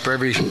open up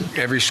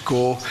every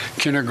school,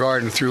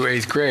 kindergarten through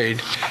 8th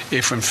grade,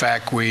 if in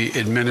fact we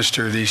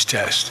administer these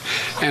tests.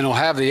 And it'll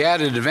have the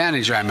added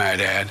advantage, I might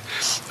add,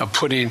 of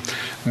putting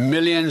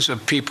millions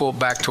of people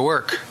back to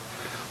work.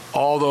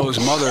 all those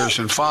mothers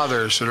and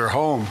fathers that are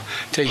home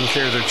taking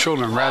care of their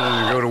children rather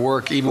than go to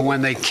work even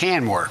when they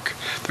can work.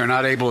 They're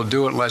not able to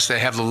do it unless they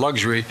have the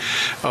luxury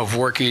of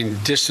working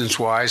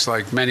distance-wise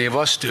like many of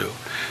us do.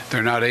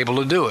 They're not able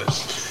to do it.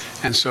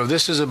 And so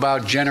this is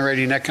about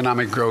generating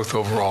economic growth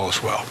overall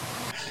as well.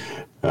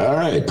 All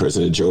right,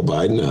 President Joe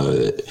Biden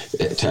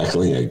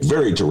tackling a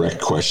very direct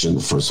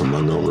question for some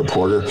unknown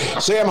reporter.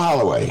 Sam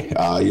Holloway,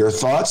 your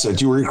thoughts?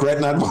 Do you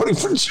regret not voting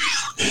for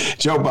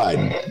Joe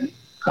Biden?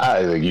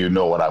 I think you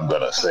know what I'm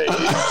going to say.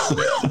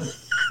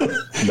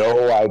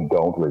 No, I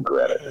don't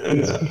regret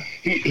it.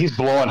 He's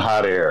blowing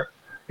hot air.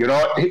 You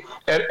know,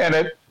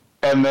 they're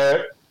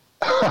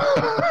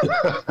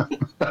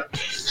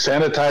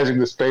sanitizing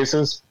the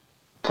spaces,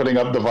 putting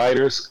up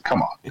dividers.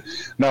 Come on.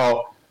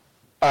 No.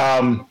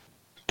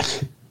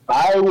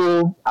 I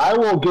will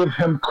give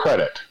him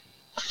credit.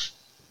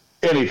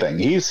 Anything.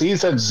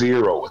 He's at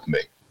zero with me.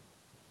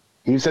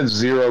 He's at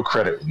zero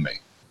credit with me.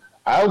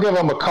 I'll give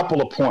him a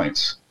couple of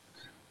points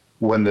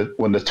when the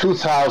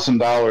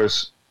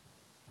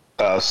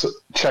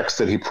 $2,000 checks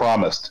that he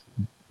promised,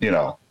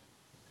 the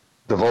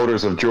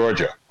voters of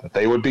Georgia, that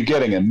they would be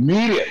getting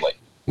immediately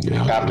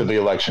after the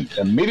election.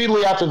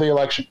 Immediately after the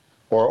election.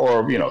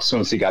 Or as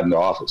soon as he got into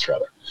office,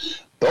 rather.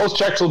 Those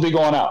checks will be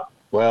going out.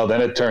 Well,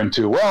 then it turned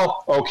to,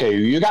 okay,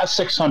 you got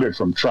 600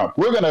 from Trump.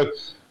 We're gonna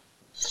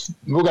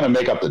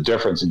make up the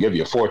difference and give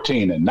you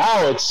 14. And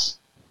now it's,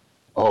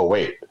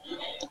 the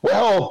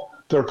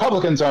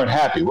Republicans aren't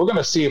happy. We're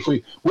gonna see if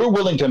we're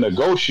willing to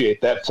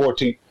negotiate that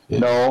 14. Yeah.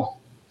 No,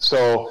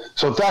 so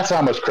that's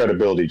how much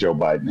credibility Joe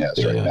Biden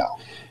has right now.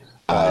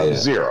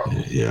 Zero.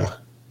 Yeah.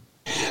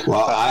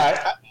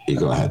 Well, you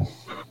go ahead.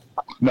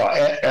 No,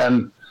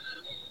 and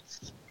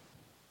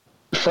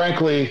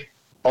frankly,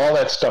 all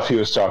that stuff he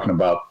was talking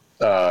about.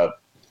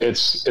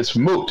 It's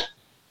moot.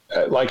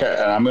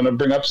 I'm going to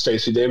bring up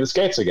Stacey Davis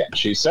Gates again.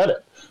 She said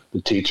it.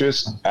 The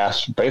teachers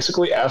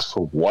basically asked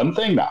for one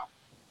thing now: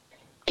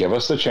 give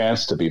us the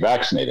chance to be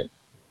vaccinated,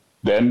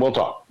 then we'll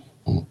talk.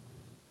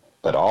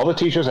 But all the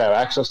teachers have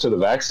access to the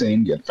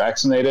vaccine, get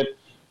vaccinated,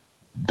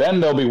 then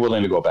they'll be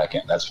willing to go back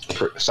in.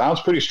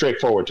 Sounds pretty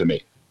straightforward to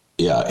me.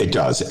 Yeah, it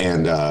does.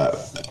 And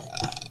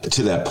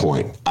to that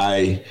point,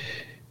 I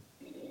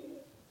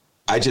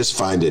just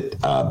find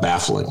it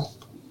baffling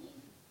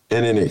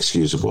and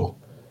inexcusable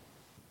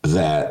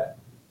that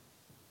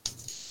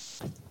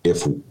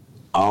if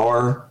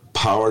our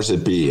powers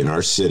that be in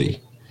our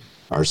city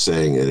are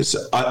saying it is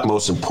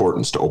utmost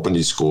importance to open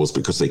these schools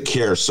because they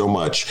care so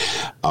much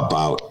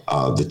about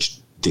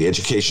the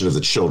education of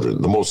the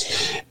children, the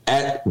most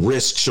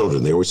at-risk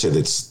children. They always say that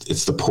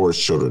it's the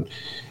poorest children.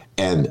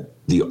 And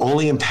the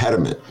only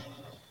impediment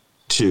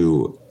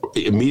to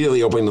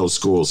immediately opening those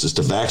schools is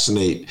to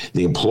vaccinate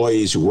the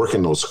employees who work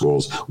in those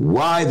schools.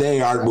 Why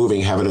they aren't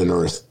moving heaven and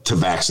earth to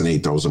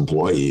vaccinate those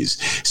employees.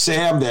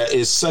 Sam, there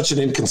is such an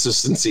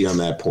inconsistency on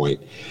that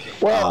point.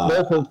 Well,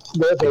 there's a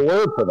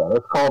word for that.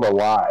 It's called a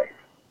lie.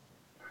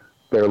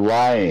 They're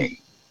lying.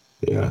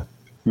 Yeah.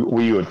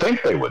 You would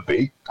think they would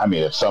be. I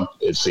mean, it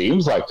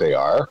seems like they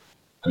are.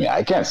 I mean,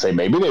 I can't say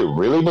maybe they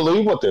really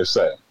believe what they're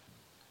saying.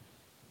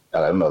 I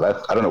don't know.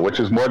 I don't know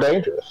which is more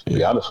dangerous, to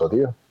be honest with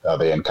you. Are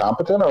they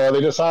incompetent or are they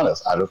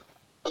dishonest? I don't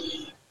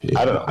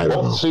know.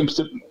 Both seems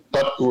to,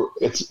 but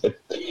it's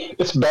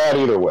bad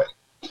either way.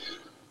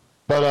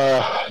 But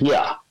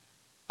yeah.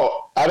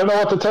 I don't know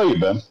what to tell you,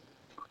 Ben.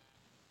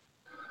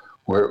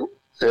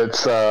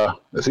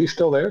 Is he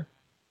still there?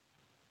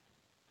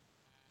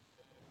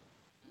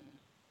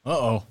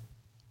 Uh-oh.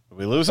 Did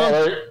we lose him?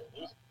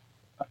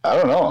 I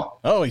don't know.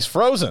 Oh, he's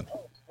frozen.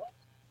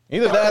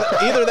 Either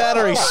that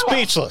or he's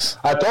speechless.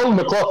 I told him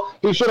to close.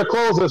 He should have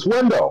closed this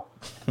window.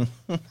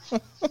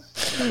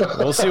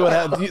 We'll see what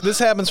happens. This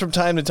happens from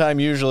time to time.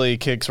 Usually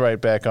kicks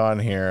right back on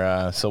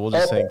here. So we'll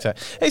just hang tight.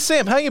 Hey,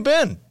 Sam, how you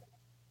been?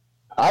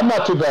 I'm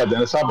not too bad,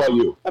 Dennis. How about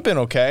you? I've been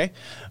okay.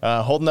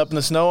 Holding up in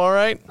the snow all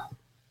right?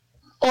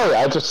 Oh,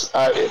 yeah.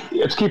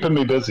 It's keeping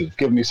me busy. It's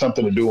giving me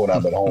something to do when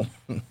I'm at home.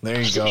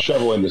 There you go.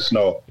 Shoveling the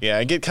snow. Yeah,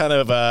 I get kind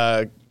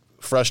of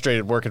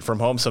frustrated working from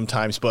home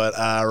sometimes, but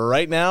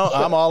right now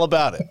I'm all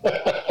about it. No,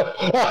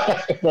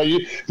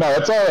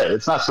 it's all right.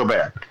 It's not so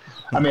bad.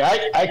 I mean,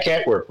 I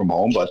can't work from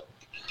home, but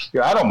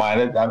I don't mind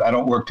it. I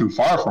don't work too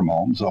far from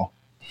home, so.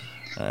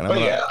 I'm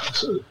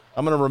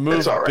going to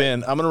remove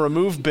Ben. I'm going to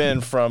remove Ben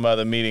from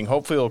the meeting.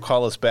 Hopefully, he'll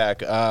call us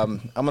back.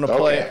 I'm going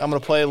to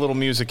play a little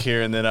music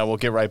here, and then we'll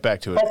get right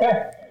back to it.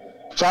 Okay,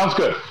 sounds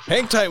good.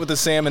 Hang tight with the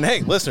Sam, and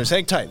hey, listeners,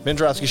 hang tight. Ben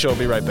Joravsky Show will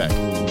be right back.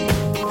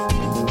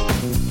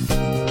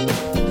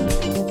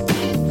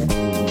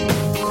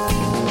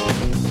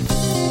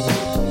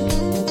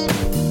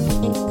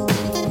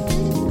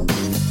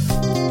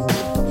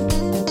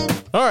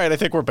 All right, I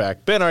think we're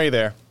back. Ben, are you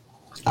there?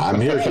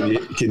 I'm here.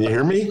 Can you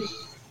hear me?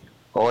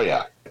 Oh,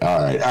 yeah.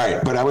 All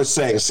right. But I was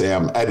saying,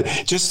 Sam,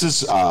 just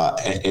as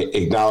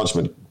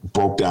acknowledgement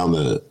broke down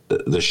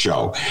the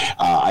show.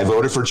 I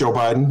voted for Joe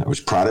Biden. I was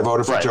proud I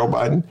voted for Joe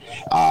Biden.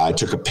 I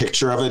took a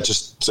picture of it.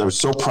 I was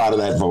so proud of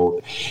that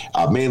vote,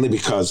 mainly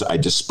because I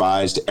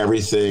despised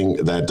everything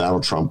that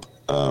Donald Trump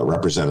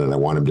represented. I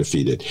want him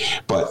defeated.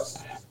 But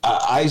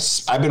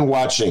I've been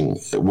watching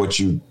what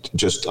you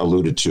just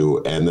alluded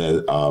to, and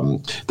the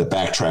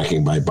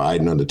backtracking by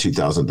Biden on the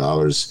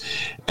 $2,000,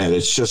 and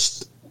it's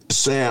just,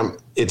 Sam,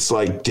 it's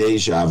like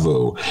deja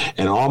vu.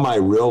 And all my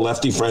real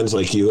lefty friends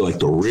like you, like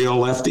the real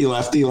lefty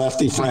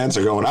friends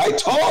are going, I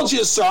told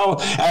you so.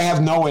 I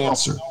have no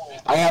answer.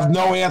 I have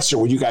no answer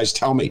when you guys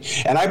tell me.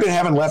 And I've been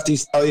having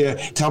lefties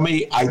tell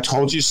me, I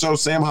told you so,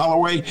 Sam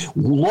Holloway,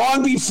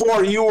 long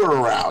before you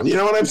were around. You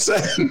know what I'm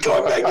saying?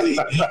 Going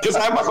back because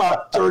I'm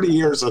about 30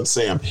 years on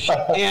Sam.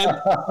 And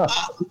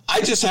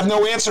I just have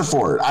no answer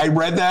for it. I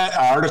read that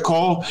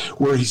article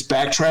where he's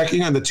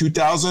backtracking on the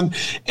 2000,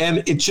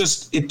 and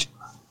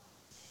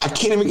I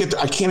can't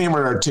even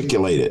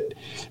articulate it.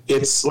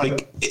 It's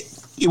like,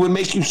 it would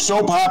make you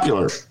so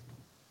popular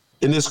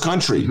in this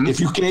country. If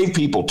you gave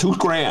people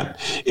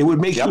 $2,000, it would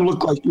make you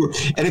look like you were.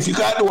 And if you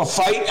got into a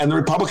fight and the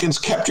Republicans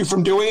kept you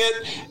from doing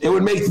it, it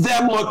would make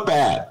them look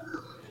bad.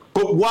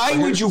 But why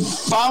would you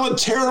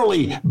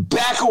voluntarily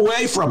back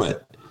away from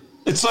it?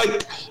 It's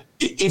like,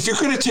 if you're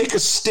going to take a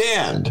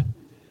stand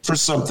for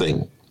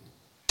something,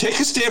 take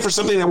a stand for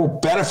something that will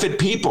benefit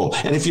people.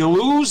 And if you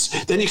lose,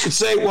 then you could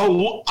say,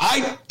 well,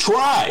 I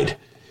tried.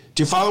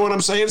 Do you follow what I'm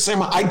saying,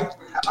 Sam? I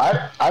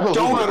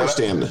don't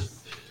understand that.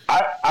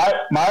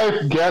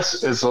 My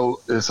guess is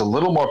a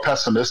little more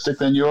pessimistic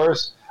than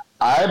yours.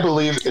 I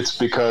believe it's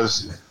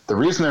because the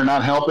reason they're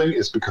not helping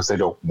is because they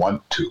don't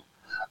want to.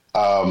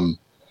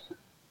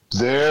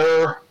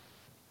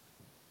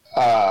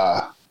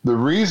 The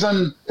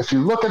reason, if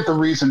you look at the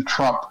reason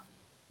Trump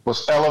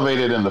was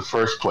elevated in the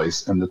first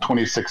place in the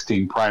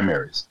 2016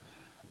 primaries,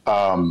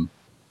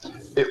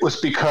 it was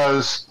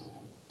because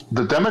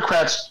the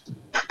Democrats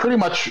pretty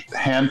much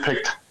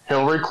handpicked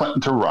Hillary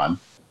Clinton to run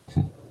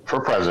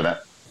for president.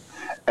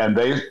 And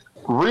they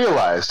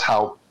realized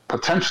how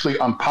potentially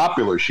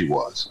unpopular she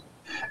was.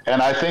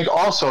 And I think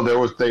also they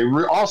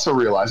also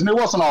realized, and it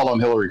wasn't all on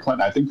Hillary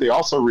Clinton, I think they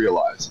also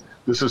realized,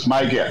 this is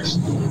my guess,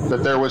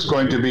 that there was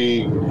going to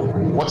be,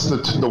 what's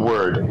the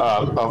word,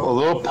 a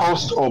little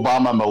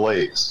post-Obama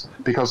malaise.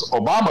 Because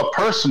Obama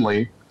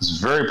personally is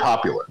very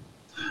popular.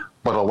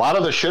 But a lot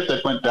of the shit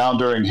that went down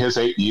during his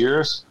 8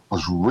 years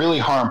was really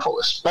harmful,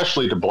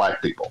 especially to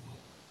black people.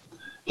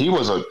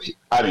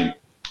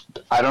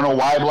 I don't know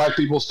why black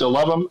people still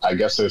love him. I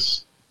guess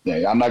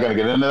I'm not going to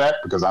get into that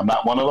because I'm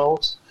not one of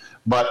those.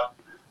 But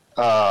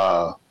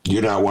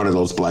you're not one of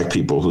those black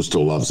people who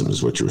still loves him,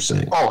 is what you were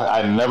saying. Oh,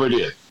 I never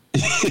did.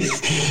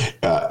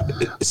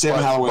 Sam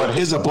Holloway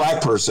is a black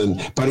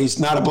person, but he's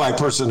not a black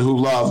person who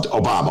loved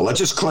Obama. Let's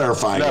just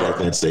clarify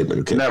that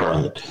statement. Okay,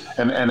 never.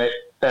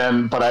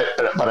 But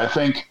I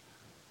think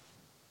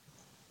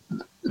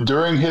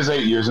during his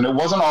 8 years, and it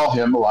wasn't all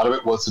him. A lot of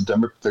it was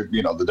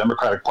the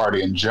Democratic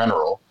Party in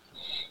general.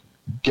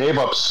 Gave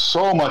up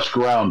so much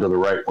ground to the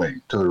right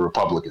wing, to the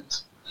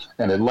Republicans,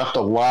 and it left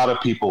a lot of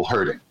people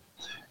hurting.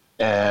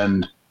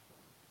 And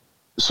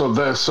so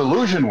the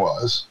solution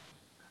was,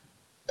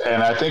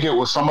 and I think it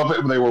was some of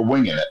it, they were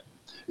winging it.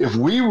 If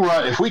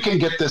we can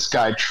get this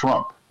guy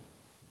Trump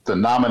the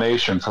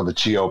nomination for the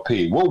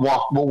GOP, we'll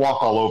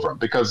walk all over him,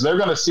 because they're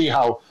going to see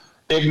how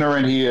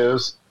ignorant he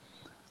is,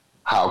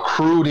 how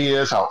crude he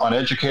is, how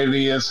uneducated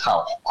he is,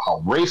 how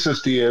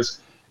racist he is.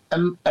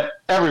 And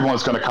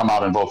everyone's going to come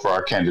out and vote for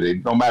our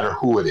candidate, no matter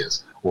who it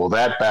is. Will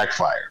that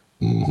backfire?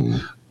 Mm-hmm.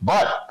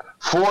 But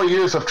 4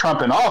 years of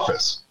Trump in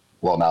office,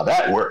 well, now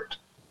that worked.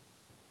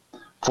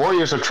 4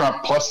 years of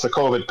Trump plus the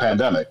COVID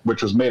pandemic,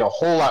 which was made a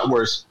whole lot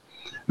worse.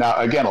 Now,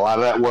 again, a lot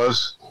of that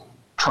was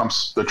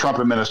the Trump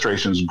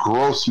administration's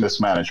gross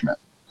mismanagement.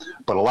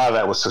 But a lot of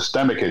that was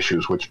systemic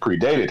issues, which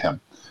predated him.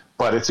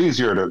 But it's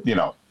easier to,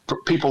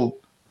 people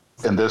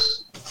in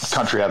this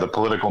country have the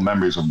political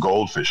memories of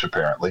goldfish,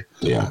 apparently.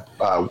 Yeah.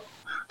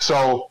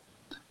 So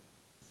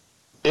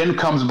in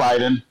comes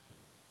Biden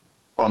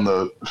on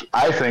the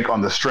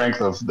strength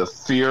of the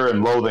fear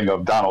and loathing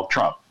of Donald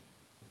Trump.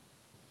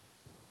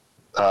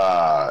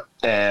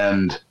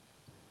 And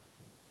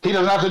he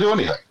doesn't have to do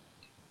anything.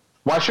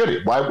 Why should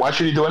he? Why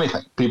should he do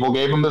anything? People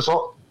gave him this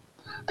vote.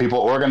 People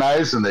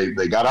organized and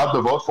they got out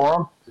to vote for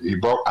him.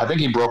 I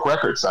think he broke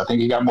records. I think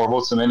he got more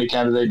votes than any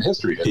candidate in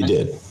history. He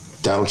did.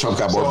 Donald Trump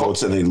got more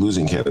votes than any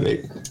losing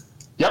candidate.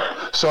 Yep.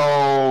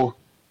 So,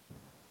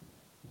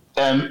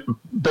 and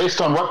based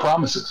on what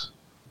promises?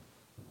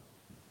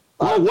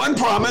 Well, one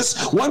promise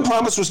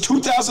was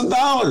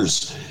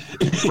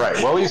 $2,000. Right.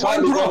 Well, he's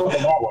already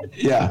broken that one.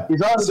 Yeah.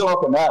 He's already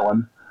broken that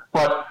one.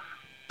 But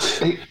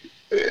and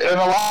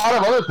a lot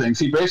of other things,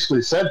 he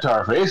basically said to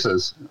our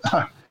faces,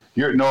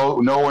 we're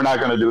not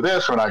going to do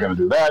this. We're not going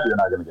to do that. You're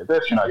not going to get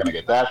this. You're not going to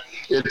get that.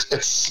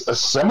 It's a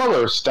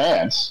similar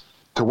stance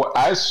to what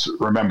I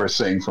remember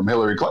seeing from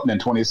Hillary Clinton in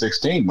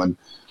 2016 when,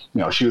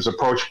 she was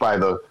approached by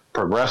the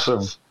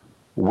progressive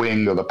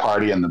wing of the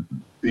party and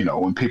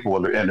when people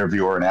would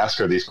interview her and ask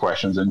her these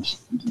questions, and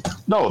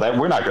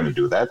we're not going to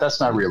do that. That's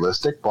not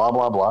realistic, blah,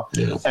 blah, blah.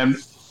 Yeah.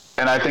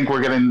 And I think we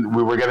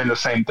were getting the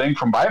same thing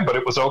from Biden, but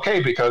it was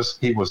okay because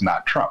he was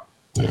not Trump.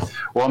 Yeah.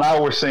 Well,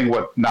 now we're seeing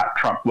what not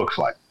Trump looks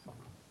like.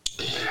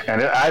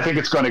 And I think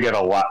it's going to get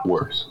a lot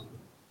worse.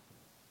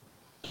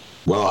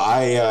 Well,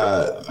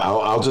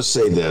 I'll just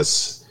say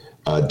this.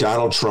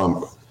 Donald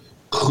Trump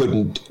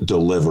couldn't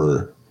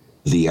deliver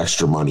the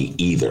extra money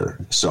either.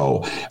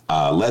 So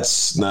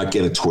let's not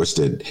get it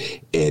twisted.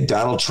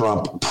 Donald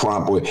Trump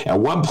promptly, at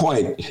one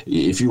point,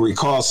 if you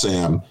recall,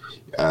 Sam,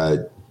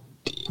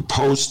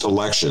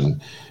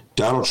 post-election,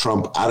 Donald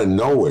Trump out of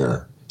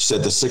nowhere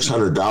said the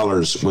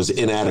 $600 was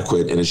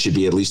inadequate and it should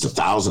be at least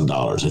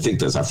 $1,000. I think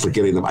that's, I'm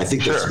forgetting them. I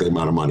think that's the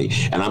amount of money.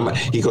 And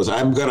he goes,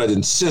 I'm going to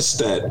insist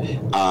that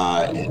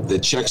the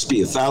checks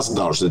be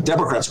 $1,000. The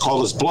Democrats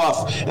called his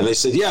bluff and they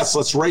said, yes,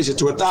 let's raise it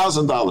to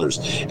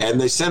 $1,000.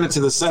 And they sent it to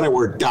the Senate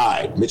where it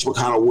died. Mitch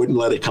McConnell wouldn't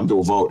let it come to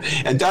a vote.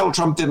 And Donald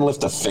Trump didn't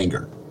lift a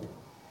finger.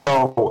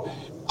 So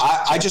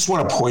I just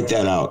want to point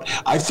that out.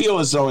 I feel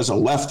as though as a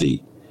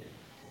lefty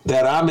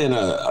that I'm in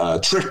a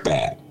trick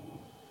bag.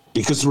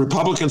 Because the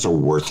Republicans are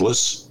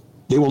worthless.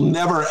 They will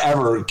never,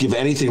 ever give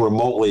anything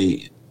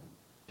remotely,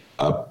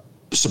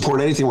 support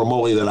anything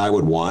remotely that I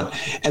would want.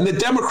 And the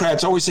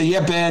Democrats always say,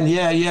 yeah, Ben,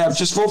 yeah,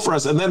 just vote for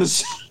us. And then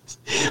it's,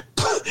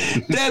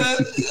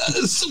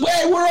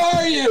 wait, where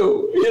are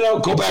you?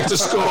 Go back to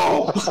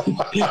school.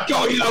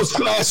 Go in those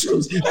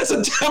classrooms. That's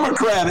a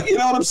Democrat. You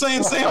know what I'm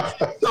saying, Sam?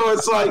 So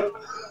it's like,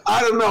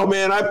 I don't know,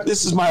 man.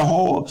 This is my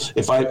whole,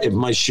 if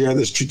my share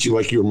this, treat you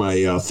like you're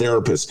my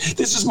therapist.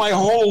 This is my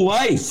whole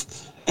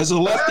life. As a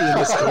lefty in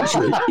this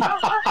country.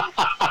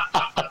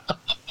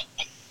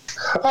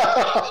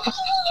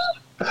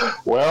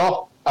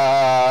 Well,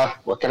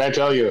 what can I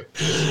tell you?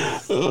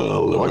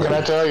 What can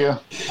I tell you?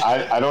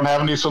 I don't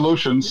have any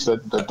solutions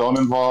that don't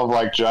involve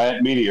like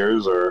giant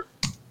meteors or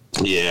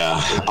all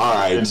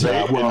right,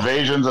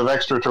 invasions of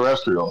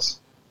extraterrestrials.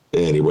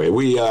 Anyway,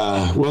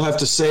 we'll have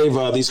to save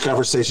these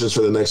conversations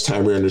for the next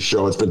time we're on the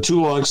show. It's been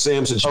too long,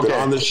 Sam, since you've been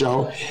on the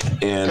show.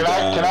 And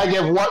can I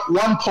give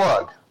one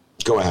plug?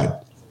 Go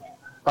ahead.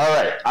 All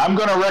right. I'm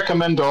going to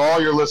recommend to all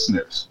your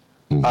listeners,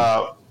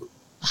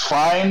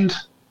 find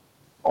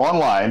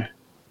online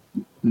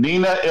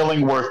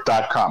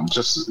NinaIllingworth.com.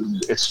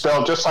 It's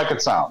spelled just like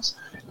it sounds.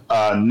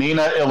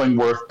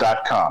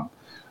 NinaIllingworth.com.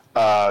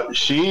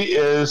 She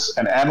is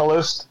an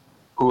analyst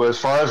who, as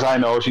far as I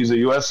know, she's a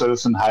U.S.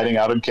 citizen hiding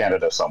out in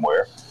Canada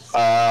somewhere.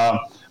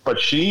 But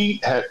she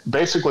had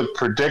basically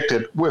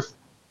predicted with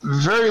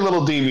very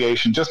little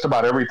deviation just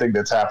about everything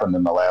that's happened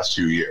in the last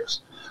few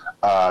years.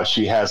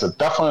 She has a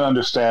definite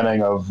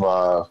understanding of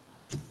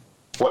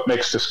what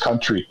makes this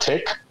country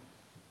tick.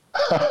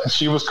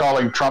 She was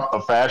calling Trump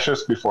a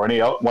fascist before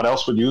anyone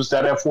else would use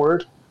that F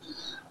word.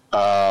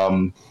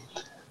 So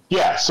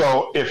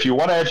if you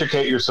want to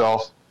educate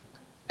yourself,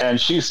 and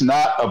she's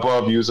not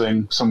above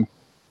using some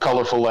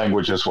colorful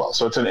language as well.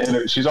 So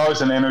she's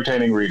always an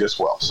entertaining read as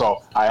well.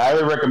 So I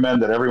highly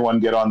recommend that everyone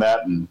get on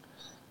that and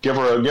give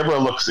her a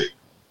look-see.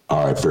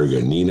 All right, very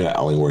good.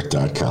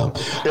 NinaIllingworth.com.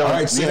 All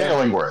right, Nina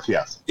Illingworth,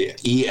 yes.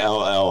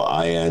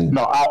 E-L-L-I-N.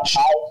 No,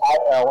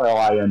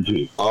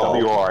 I-L-L-I-N-G.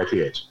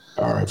 W-O-R-T-H.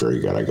 All right, very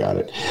good. I got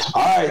it.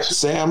 All right,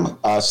 Sam,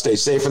 stay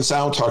safe and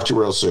sound. Talk to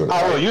you real soon.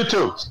 I will. You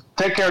too.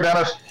 Take care,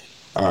 Dennis.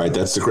 All right,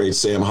 that's the great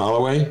Sam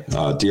Holloway,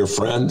 dear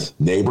friend,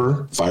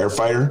 neighbor,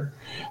 firefighter,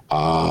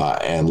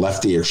 and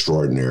lefty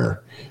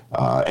extraordinaire.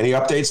 Any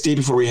updates, Steve,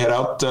 before we head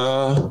out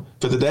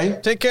for the day?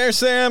 Take care,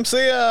 Sam.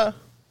 See ya.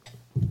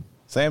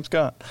 Sam's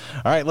gone.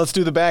 All right, let's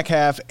do the back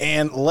half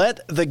and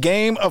let the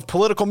game of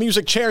political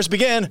music chairs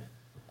begin.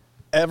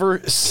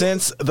 Ever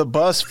since the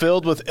bus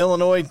filled with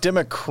Illinois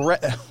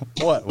Democrat...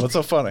 What? What's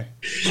so funny?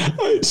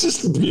 It's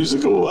just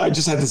musical. I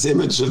just had this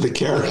image of the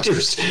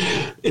characters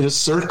in a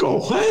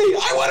circle. Hey,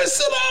 I want to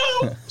sit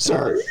down.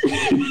 Sorry.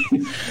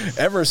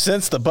 Ever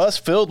since the bus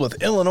filled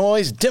with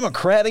Illinois'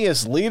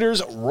 Democratiest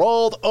leaders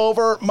rolled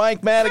over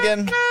Mike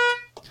Madigan...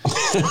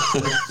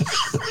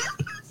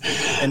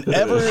 And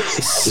ever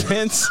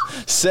since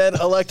said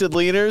elected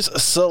leaders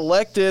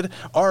selected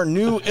our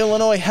new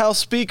Illinois House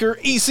Speaker,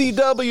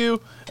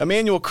 ECW,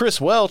 Emanuel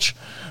Chris Welch,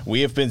 we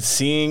have been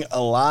seeing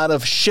a lot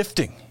of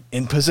shifting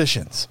in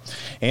positions.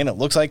 And it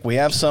looks like we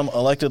have some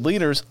elected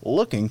leaders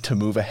looking to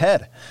move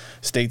ahead.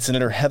 State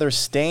Senator Heather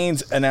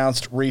Staines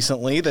announced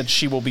recently that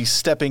she will be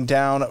stepping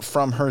down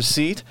from her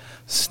seat.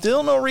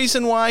 Still no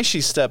reason why she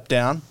stepped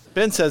down.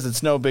 Ben says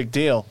it's no big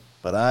deal,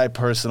 but I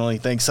personally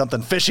think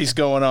something fishy's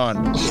going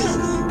on.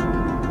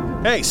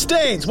 Hey,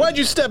 Staines, why'd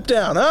you step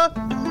down, huh?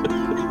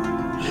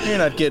 You're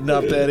not getting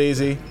up that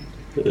easy.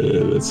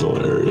 That's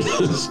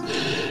hilarious.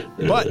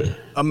 But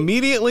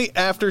immediately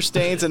after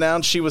Staines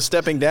announced she was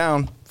stepping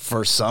down,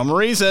 for some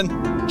reason,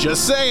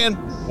 just saying,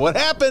 what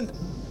happened?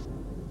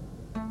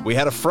 We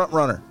had a front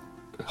runner,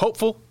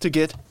 hopeful to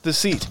get the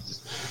seat.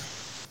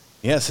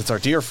 Yes, it's our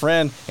dear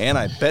friend, and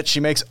I bet she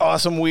makes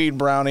awesome weed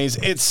brownies.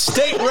 It's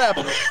State Rep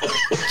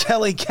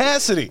Kelly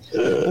Cassidy.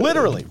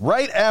 Literally,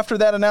 right after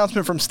that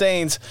announcement from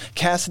Staines,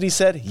 Cassidy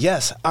said,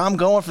 yes, I'm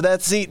going for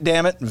that seat,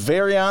 damn it.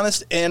 Very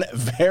honest and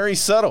very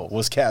subtle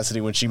was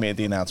Cassidy when she made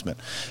the announcement.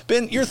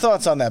 Ben, your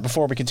thoughts on that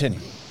before we continue?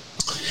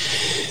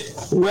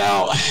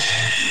 Well,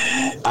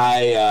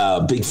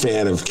 Big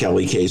fan of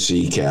Kelly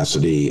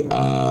Cassidy,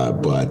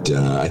 but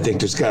I think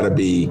there's got to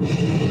be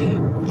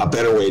a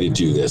better way to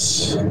do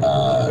this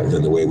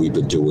than the way we've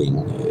been doing,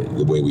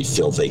 the way we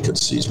fill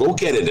vacancies. But we'll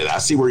get into it. I'll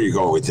see where you're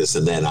going with this,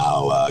 and then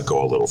I'll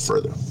go a little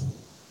further.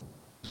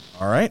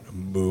 All right,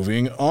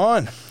 moving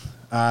on.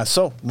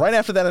 So right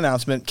after that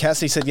announcement,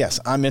 Cassidy said, yes,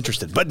 I'm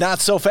interested, but not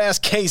so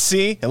fast,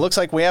 KC. It looks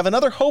like we have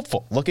another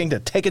hopeful looking to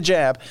take a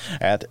jab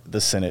at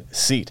the Senate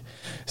seat.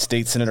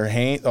 State Senator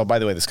Haynes, oh, by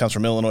the way, this comes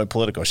from Illinois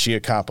Politico,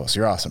 Shia Campos.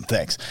 You're awesome.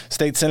 Thanks.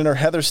 State Senator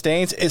Heather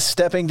Staines is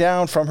stepping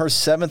down from her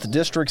 7th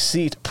district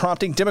seat,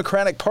 prompting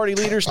Democratic Party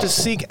leaders to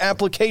seek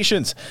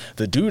applications.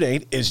 The due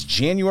date is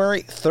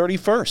January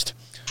 31st.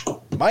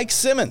 Mike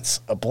Simmons,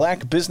 a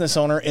black business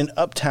owner in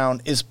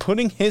Uptown, is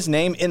putting his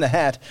name in the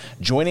hat,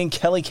 joining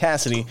Kelly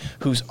Cassidy,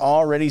 who's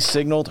already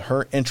signaled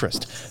her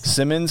interest.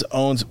 Simmons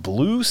owns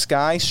Blue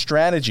Sky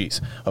Strategies,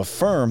 a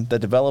firm that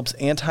develops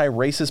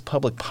anti-racist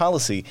public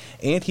policy,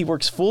 and he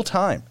works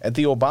full-time at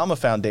the Obama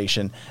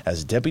Foundation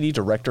as deputy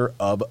director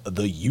of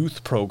the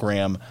youth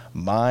program,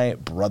 My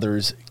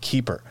Brother's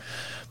Keeper.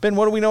 Ben,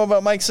 what do we know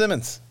about Mike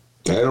Simmons?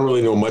 I don't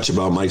really know much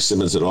about Mike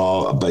Simmons at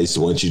all, based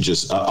on what you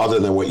just,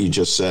 other than what you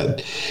just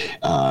said,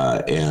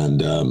 don't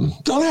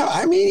have.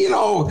 I mean,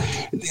 I'm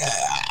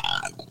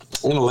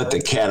going to let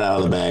the cat out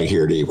of the bag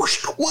here.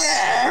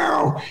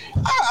 Wow,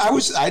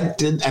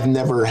 I've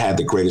never had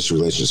the greatest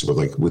relationship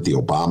with the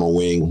Obama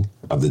wing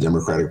of the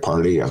Democratic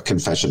Party.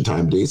 Confession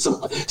time, D.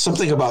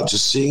 Something about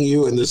just seeing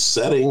you in this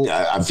setting.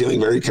 I'm feeling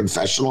very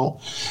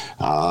confessional.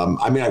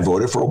 I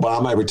voted for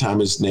Obama every time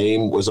his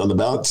name was on the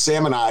ballot.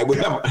 Sam and I would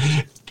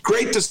have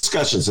great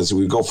discussions as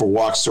we go for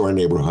walks to our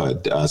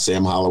neighborhood,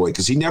 Sam Holloway,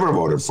 because he never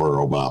voted for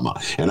Obama.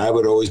 And I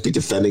would always be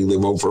defending the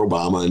vote for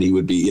Obama, and he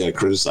would be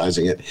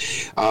criticizing it.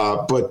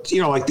 But the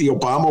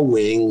Obama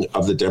wing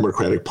of the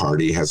Democratic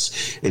Party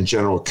has, in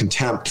general,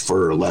 contempt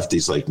for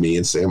lefties like me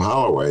and Sam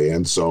Holloway.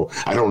 And so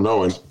I don't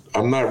know. And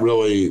I'm not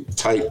really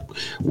tight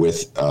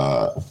with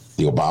the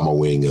Obama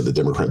wing of the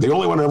Democrat. The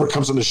only one who ever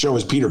comes on the show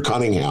is Peter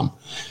Cunningham.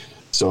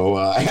 So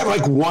I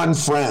have one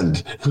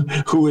friend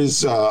who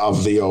is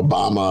of the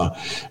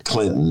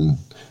Obama-Clinton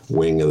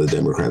wing of the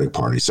Democratic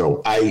Party.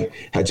 So I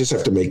just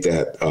have to make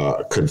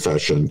that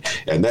confession.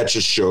 And that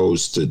just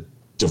shows the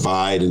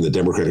divide in the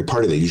Democratic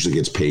Party that usually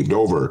gets paved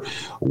over,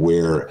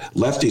 where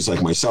lefties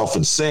like myself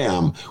and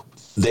Sam,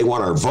 they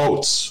want our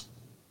votes,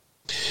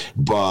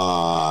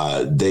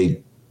 but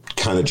they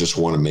kind of just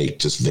want to make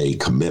just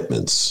vague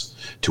commitments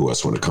to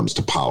us when it comes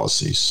to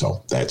policies.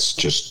 So that's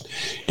just,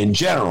 in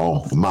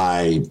general,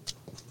 my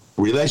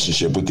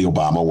relationship with the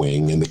Obama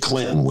wing and the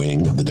Clinton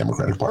wing of the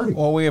Democratic Party.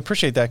 Well, we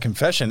appreciate that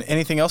confession.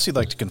 Anything else you'd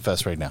like to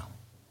confess right now?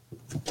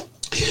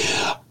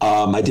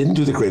 I didn't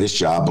do the greatest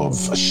job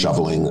of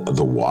shoveling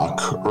the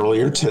walk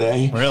earlier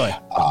today. Really?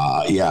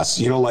 Yes.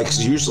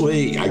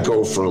 Usually I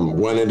go from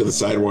one end of the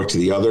sidewalk to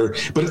the other,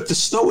 but the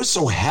snow was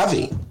so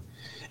heavy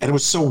and it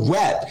was so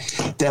wet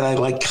that I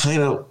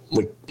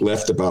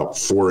left about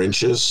 4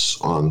 inches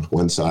on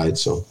one side.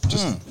 So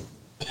just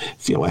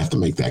feel I have to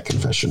make that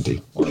confession to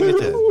you.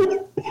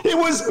 It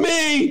was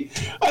me.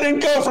 I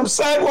didn't go from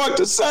sidewalk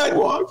to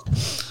sidewalk.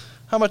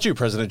 How about you,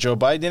 President Joe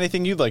Biden?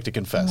 Anything you'd like to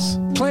confess?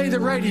 Play the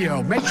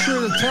radio. Make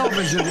sure the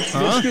television,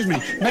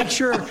 make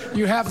sure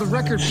you have the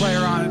record player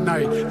on at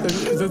night,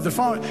 the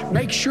phone.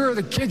 Make sure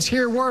the kids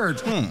hear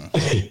words.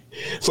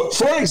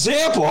 For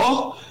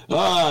example,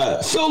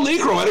 Phil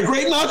Negro had a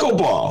great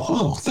knuckleball.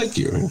 Oh, thank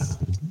you.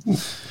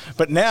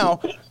 But now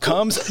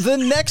comes the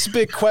next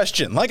big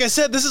question. Like I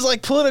said, this is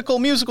like political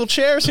musical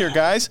chairs here,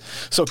 guys.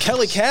 So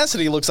Kelly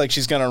Cassidy looks like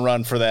she's going to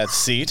run for that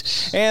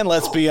seat. And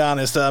let's be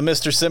honest,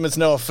 Mr. Simmons,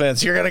 no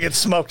offense, you're going to get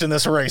smoked in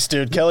this race,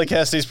 dude. Kelly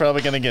Cassidy's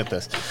probably going to get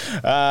this.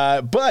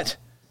 But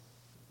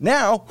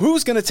now,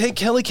 who's going to take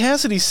Kelly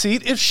Cassidy's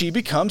seat if she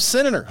becomes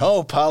senator?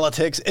 Oh,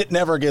 politics, it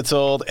never gets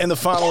old. And the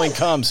following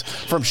comes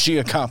from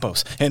Shia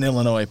Campos in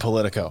Illinois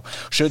Politico.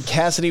 Should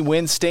Cassidy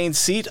win Staines'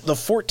 seat, the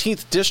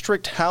 14th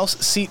District House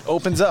seat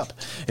opens up.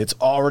 It's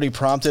already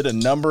prompted a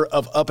number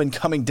of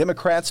up-and-coming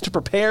Democrats to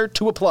prepare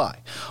to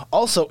apply.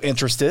 Also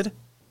interested,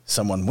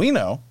 someone we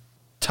know,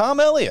 Tom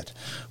Elliott,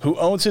 who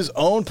owns his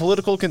own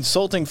political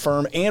consulting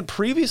firm and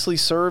previously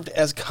served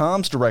as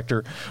comms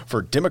director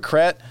for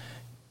Democrat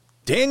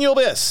Daniel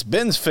Biss,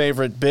 Ben's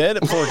favorite bid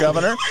for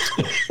governor.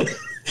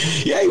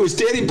 Yeah, he was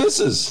Danny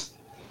Biss's.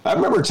 I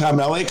remember Tom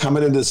Elliott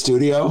coming into the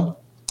studio.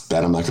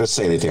 Ben, I'm not going to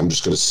say anything. I'm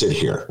just going to sit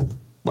here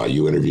while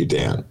you interview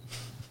Dan.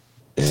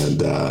 And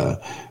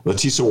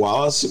Letisa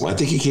Wallace, I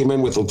think he came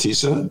in with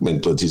Letisa.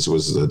 Letisa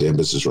was Dan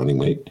Biss's running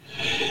mate.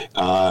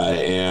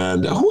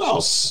 And who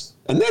else?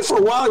 And then for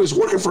a while, he was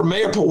working for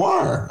Mayor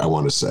Pawar, I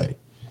want to say.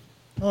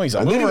 Oh, he's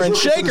a mover and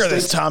shaker,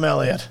 this Tom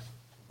Elliott.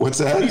 What's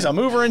that? He's a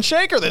mover and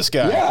shaker, this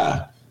guy.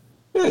 Yeah,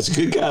 it's a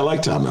good guy. I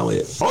like Tom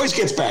Elliott. Always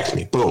gets back to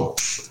me. Boom.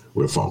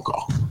 With a phone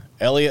call.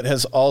 Elliott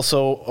has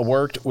also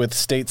worked with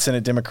state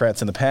Senate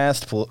Democrats in the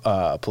past,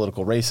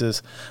 political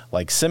races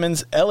like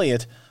Simmons.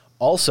 Elliott,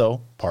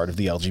 also part of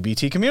the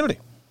LGBT community.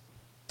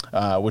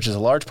 which is a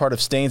large part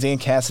of Staines and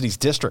Cassidy's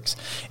districts.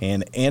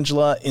 And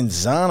Angela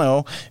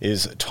Inzano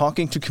is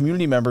talking to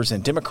community members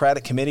and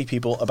Democratic committee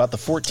people about the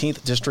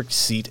 14th district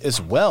seat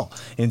as well.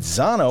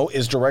 Inzano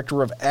is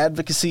director of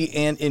advocacy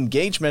and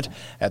engagement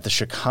at the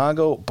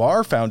Chicago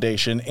Bar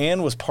Foundation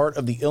and was part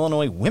of the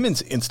Illinois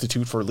Women's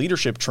Institute for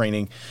Leadership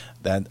Training,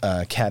 that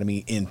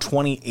academy, in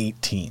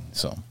 2018.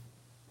 So,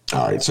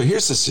 all right. So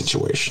here's the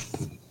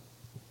situation.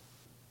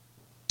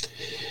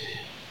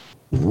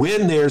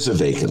 When there's a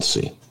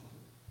vacancy,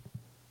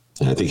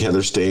 and I think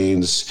Heather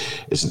Staines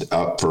is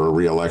up for a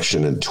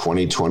re-election in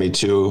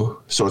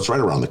 2022. So it's right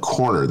around the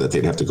corner that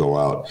they'd have to go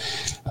out.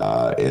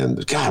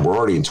 And God, we're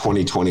already in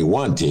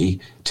 2021, D.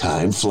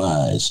 Time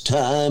flies.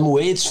 Time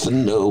waits for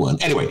no one.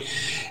 Anyway,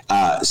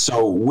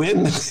 so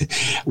when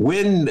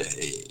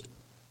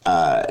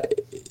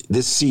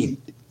this seat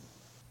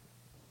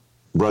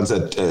runs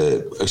at,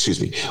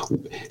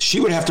 she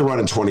would have to run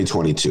in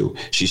 2022.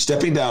 She's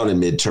stepping down in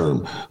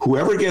midterm.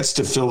 Whoever gets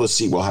to fill the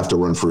seat will have to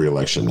run for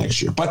re-election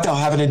next year, but they'll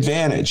have an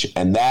advantage.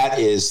 And that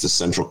is the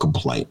central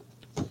complaint.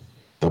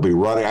 They'll be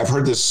running. I've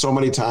heard this so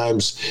many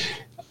times.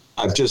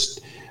 I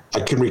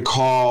can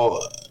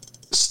recall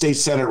state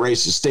Senate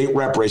races, state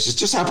rep races,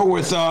 just happened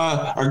with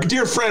our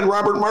dear friend,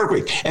 Robert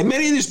Markwick. And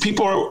many of these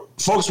people are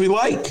folks we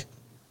like,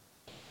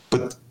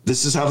 but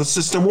this is how the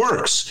system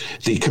works.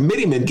 The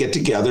committeemen get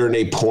together and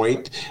they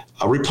appoint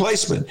a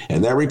replacement,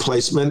 and that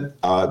replacement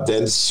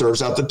then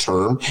serves out the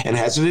term and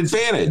has an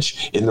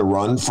advantage in the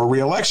run for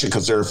re-election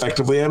because they're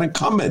effectively an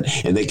incumbent,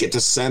 and they get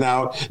to send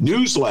out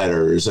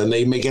newsletters, and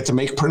they may get to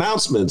make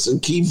pronouncements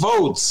and key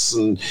votes,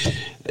 and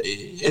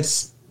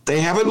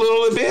they have a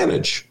little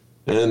advantage.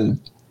 And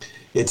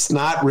it's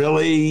not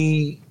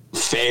really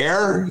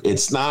fair.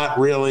 It's not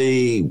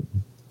really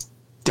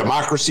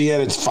democracy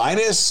at its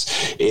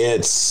finest.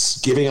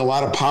 It's giving a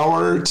lot of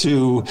power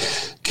to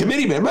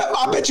committeemen.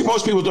 I bet you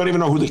most people don't even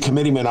know who the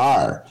committeemen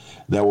are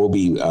that will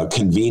be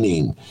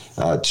convening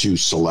to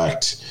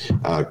select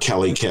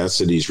Kelly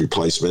Cassidy's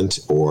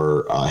replacement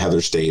or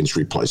Heather Staines'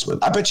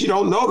 replacement. I bet you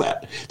don't know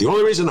that. The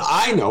only reason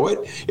I know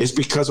it is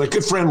because my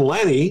good friend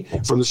Lenny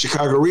from the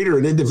Chicago Reader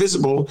and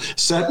Indivisible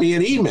sent me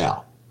an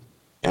email.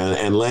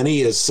 And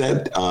Lenny has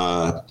said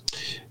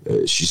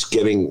she's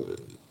getting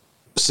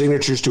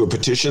signatures to a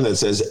petition that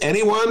says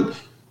anyone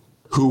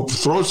who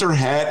throws her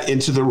hat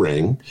into the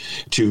ring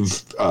to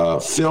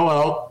fill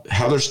out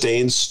Heather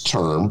Staines'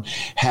 term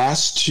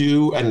has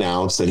to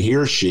announce that he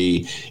or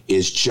she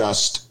is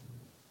just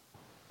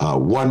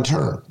one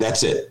term.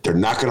 That's it. They're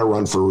not going to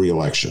run for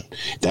re-election.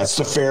 That's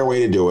the fair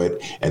way to do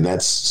it, and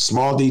that's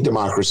small d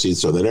democracy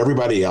so that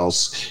everybody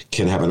else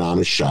can have an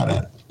honest shot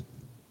at it.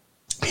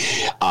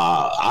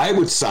 I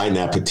would sign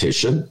that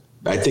petition.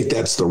 I think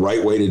that's the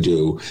right way to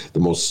do,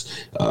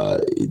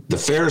 the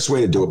fairest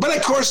way to do it. But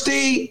of course,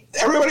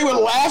 everybody would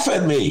laugh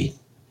at me.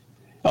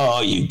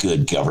 Oh, you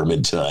good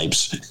government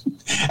types.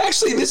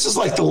 Actually, this is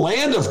like the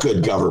land of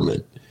good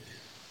government.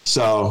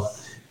 So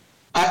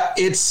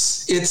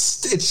it's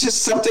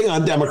just something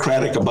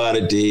undemocratic about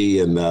it, D.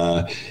 And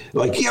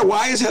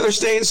why is Heather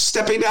Staines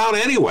stepping down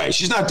anyway?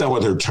 She's not done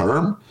with her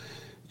term.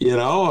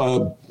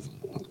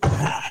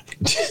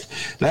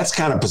 That's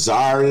kind of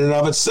bizarre in and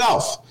of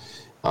itself.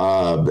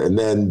 And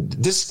then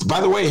this, by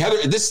the way,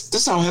 this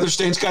is how Heather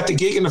Staines got the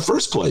gig in the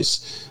first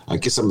place. I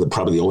guess I'm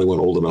probably the only one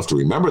old enough to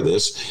remember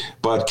this,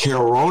 but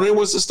Carol Ronan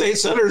was the state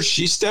senator.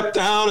 She stepped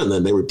down, and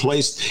then they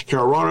replaced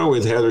Carol Ronan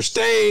with Heather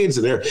Staines,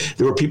 and there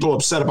were people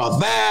upset about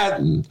that.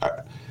 And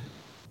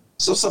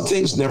so some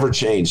things never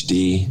change,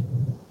 D.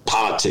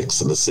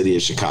 Politics in the city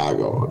of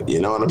Chicago. You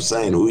know what I'm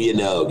saying? Who you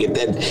know. Get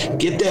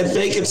that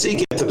vacancy,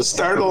 get to the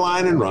start of the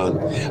line and run.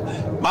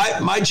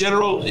 My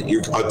general,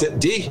 you're going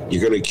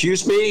to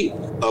accuse me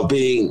of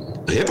being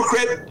a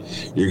hypocrite.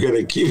 You're going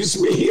to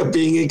accuse me of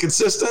being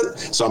inconsistent.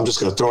 So I'm just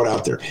going to throw it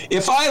out there.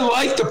 If I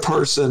like the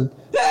person,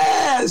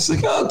 it's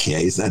like,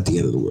 okay, it's not the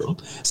end of the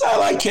world. So I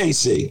like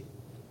KC.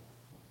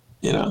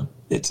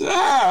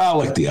 I'll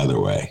look the other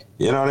way.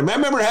 You know what I mean? I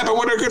remember it happened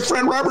with our good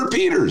friend Robert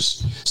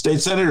Peters, state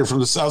senator from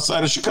the south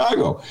side of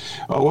Chicago.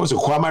 What was it,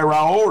 Kwame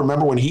Raoul?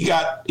 Remember when he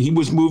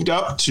was moved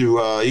up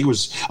to, he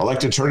was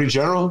elected attorney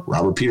general?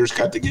 Robert Peters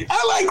got the gig.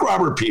 I like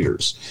Robert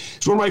Peters.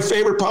 He's one of my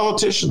favorite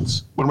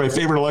politicians, one of my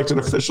favorite elected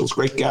officials,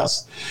 great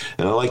guest.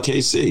 And I like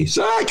KC.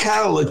 So I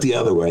kind of look the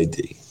other way,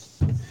 D.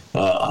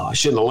 I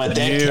shouldn't have let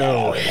that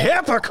You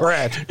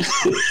hypocrite.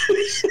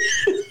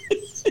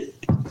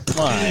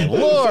 My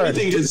Lord. The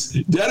thing is,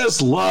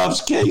 Dennis loves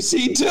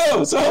KC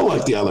too, so I'll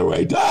look the other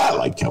way. I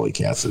like Kelly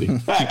Cassidy.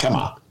 Come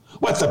on.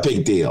 What's the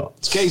big deal?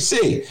 It's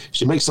KC.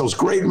 She makes those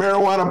great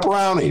marijuana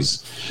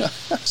brownies.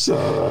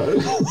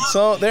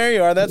 So there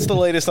you are. That's the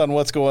latest on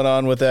what's going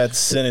on with that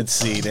Senate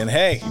seat. And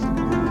hey,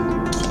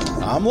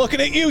 I'm looking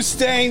at you,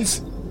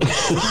 Staines.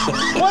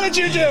 What did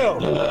you do?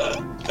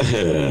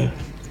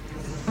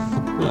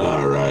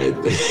 All right.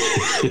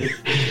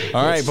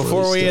 All right,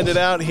 before we end it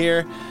out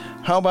here,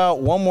 how about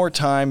one more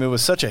time? It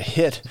was such a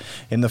hit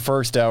in the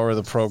first hour of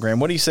the program.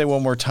 What do you say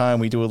one more time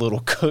we do a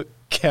little Cook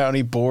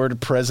County Board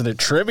President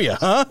trivia,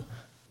 huh?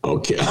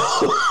 Okay.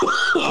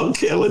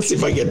 Okay, let's see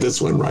if I get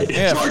this one right.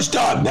 Yeah. George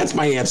Dunn, that's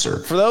my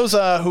answer. For those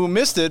who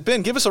missed it,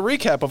 Ben, give us a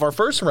recap of our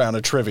first round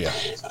of trivia.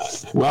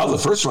 Well, the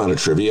first round of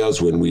trivia is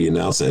when we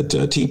announced that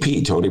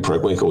Tony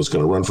Preckwinkle, was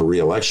going to run for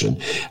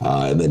re-election.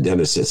 And then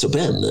Dennis said, so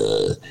Ben,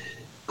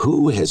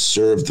 who has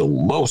served the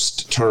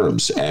most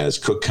terms as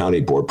Cook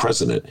County Board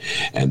President?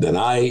 And then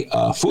I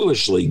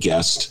foolishly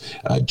guessed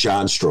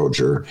John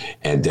Stroger,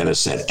 and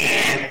Dennis said,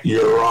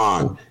 you're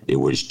wrong. It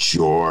was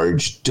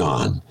George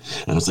Dunn.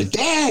 And I was like,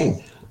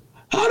 dang,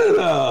 how did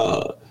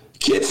a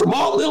kid from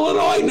Alton,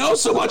 Illinois know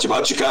so much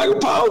about Chicago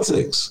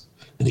politics?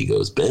 And he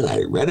goes, Ben,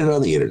 I read it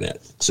on the internet.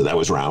 So that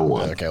was round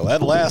one. Okay, well,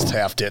 that last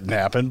half didn't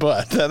happen,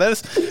 but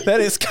that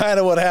is kind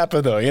of what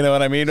happened, though. You know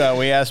what I mean?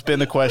 We asked Ben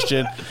the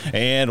question,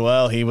 and,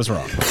 well, he was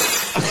wrong.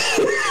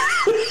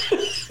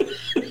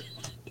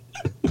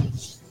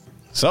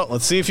 So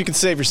let's see if you can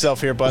save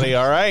yourself here, buddy.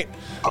 All right?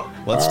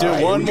 Let's do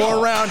one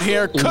more round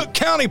here. Cook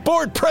County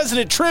Board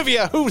President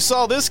Trivia. Who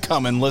saw this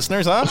coming,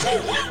 listeners, huh?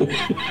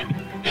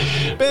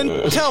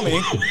 Ben, tell me.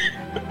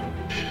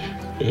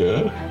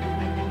 Yeah.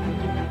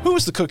 Who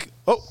was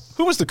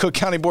the Cook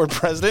County Board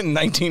President in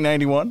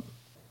 1991?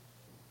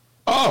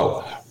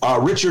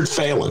 Richard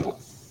Phelan.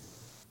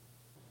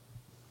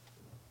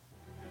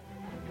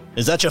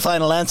 Is that your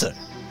final answer?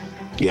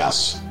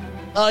 Yes.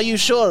 Are you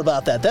sure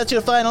about that? That's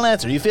your final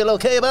answer. You feel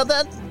okay about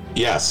that?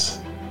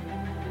 Yes.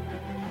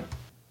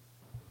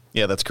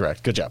 Yeah, that's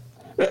correct. Good job.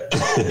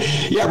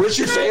 Yeah,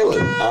 Richard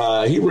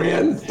Phelan. He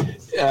ran.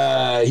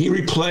 He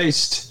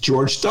replaced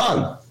George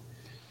Dunn.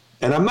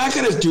 And I'm not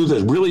going to do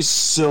the really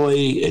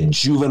silly and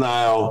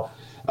juvenile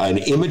and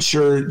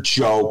immature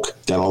joke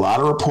that a lot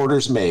of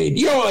reporters made.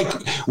 You know,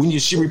 like when you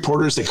see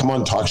reporters, they come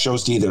on talk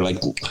shows to you, they're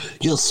like,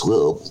 yes,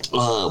 well,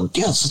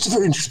 yes, it's a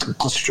very interesting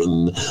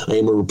question. I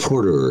am a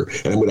reporter,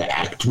 and I'm going to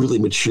act really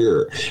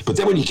mature. But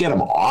then when you get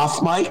them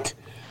off mic,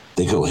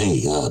 they go,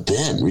 hey,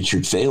 Ben,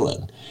 Richard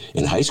Phelan.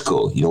 In high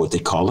school, you know what they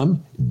call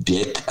him?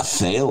 Dick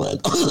Phelan.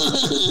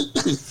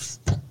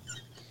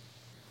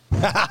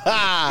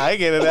 I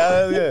get it.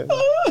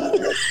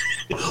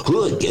 That's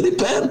good. Get it,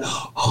 Ben?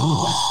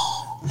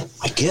 Oh,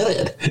 I get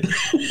it.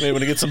 Maybe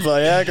to get some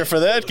Viagra for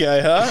that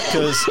guy, huh?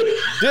 Because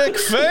Dick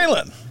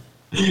Phelan.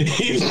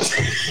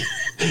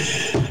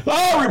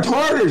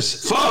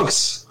 Reporters,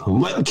 folks,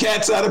 letting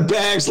cats out of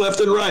bags left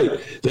and right.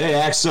 They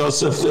act so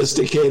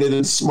sophisticated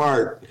and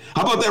smart.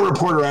 How about that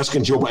reporter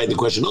asking Joe Biden the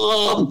question,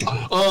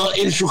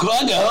 in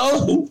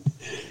Chicago?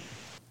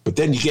 But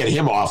then you get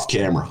him off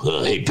camera.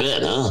 Hey,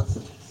 Ben, huh?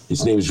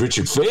 His name is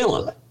Richard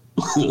Phelan.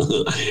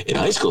 In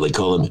high school, they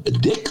call him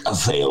Dick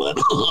Phelan.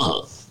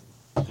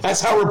 That's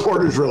how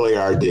reporters really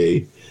are,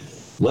 D.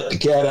 Let the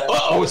cat out.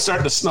 Oh, it's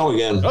starting to snow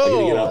again. I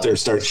gotta get out there and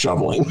start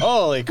shoveling.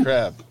 Holy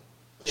crap.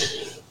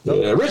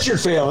 Richard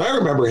Phelan, I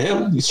remember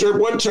him. He served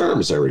one term,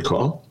 as I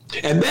recall.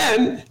 And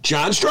then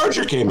John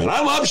Stroger came in.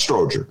 I love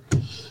Stroger.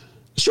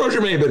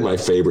 Stroger may have been my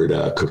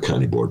favorite Cook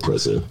County Board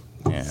President.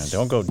 Yeah,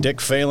 don't go Dick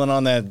Phelan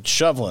on that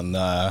shoveling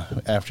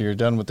after you're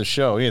done with the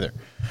show either.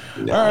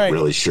 Not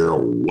really sure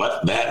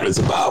what that was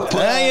about. Do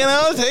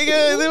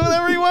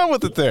whatever you want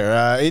with it there.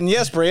 And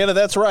yes, Brianna,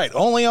 that's right.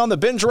 Only on the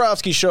Ben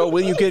Joravsky Show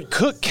will you get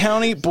Cook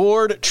County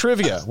Board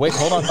Trivia. Wait,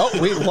 hold on. Oh,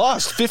 we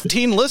lost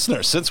 15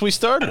 listeners since we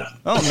started.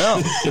 Oh,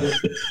 no.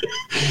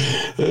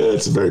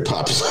 It's a very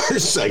popular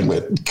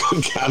segment,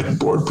 Cook County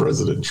Board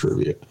President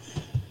Trivia.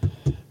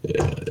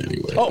 Yeah,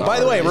 anyway. Oh, by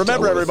the way,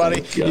 remember,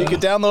 everybody, you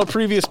can download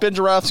previous Ben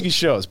Joravsky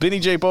shows, Benny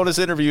J bonus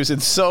interviews,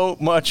 and so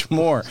much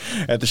more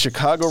at the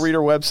Chicago Reader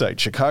website,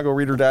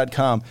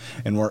 chicagoreader.com,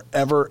 and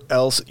wherever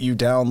else you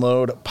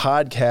download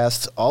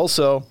podcasts.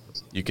 Also,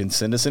 you can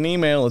send us an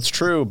email. It's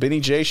true.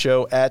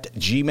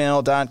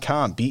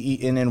 BennyJShow@gmail.com.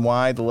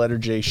 BENNY, the letter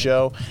J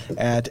show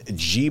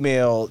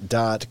 @gmail.com.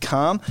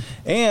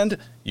 And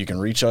you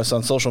can reach us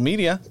on social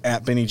media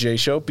at Benny J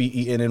Show,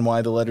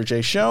 BENNY, the letter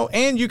J show.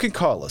 And you can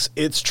call us.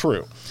 It's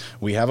true.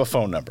 We have a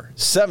phone number,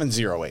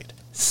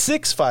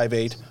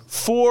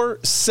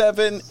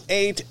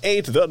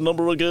 708-658-4788. That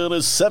number again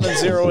is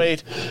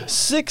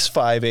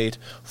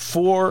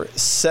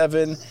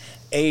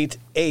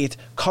 708-658-4788.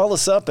 Call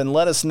us up and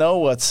let us know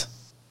what's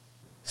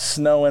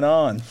snowing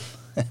on.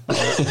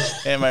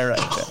 Am I right?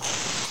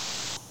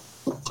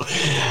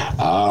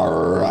 All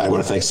right. I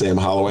want to thank Sam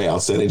Holloway.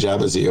 Outstanding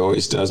job, as he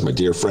always does, my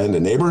dear friend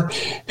and neighbor.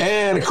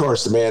 And, of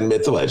course, the man,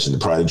 myth, the legend, the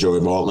pride and joy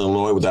of Alton,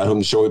 Illinois, without whom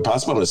the show would be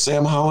possible. And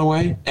Sam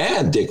Holloway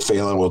and Dick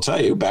Phelan will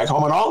tell you, back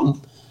home in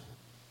Alton,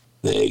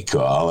 they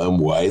call him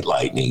White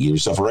Lightning. Give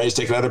yourself a raise,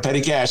 take it out of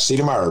petty cash. See you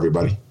tomorrow,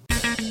 everybody.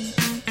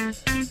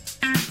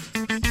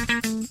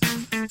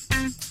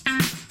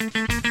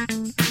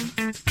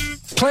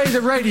 Play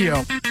the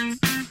radio.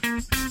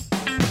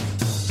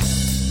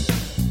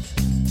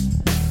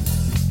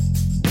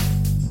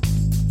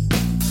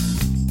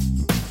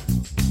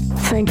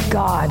 Thank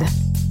God.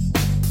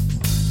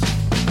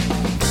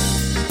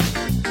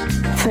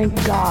 Thank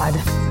God.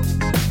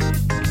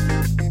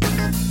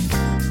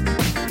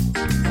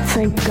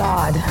 Thank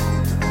God.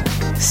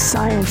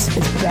 Science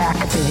is back,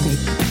 baby.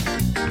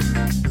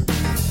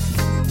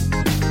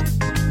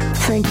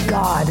 Thank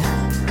God.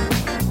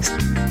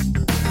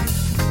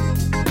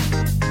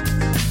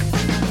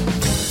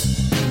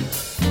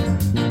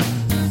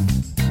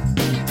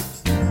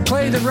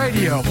 Play the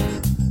radio.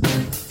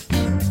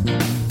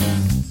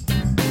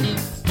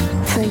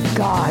 Thank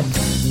God.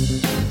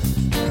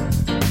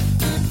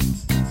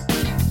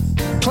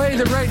 Play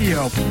the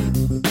radio.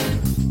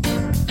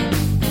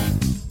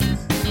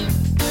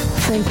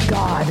 Thank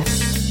God.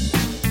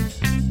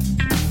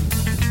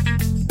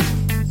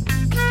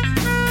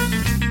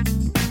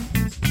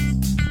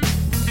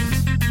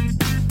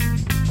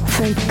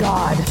 Thank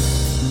God.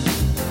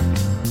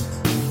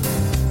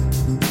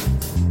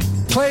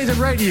 Play the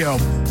radio.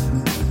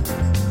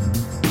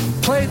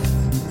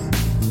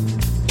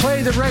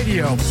 Play the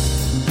radio.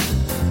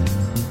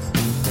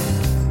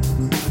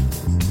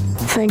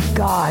 Thank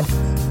God.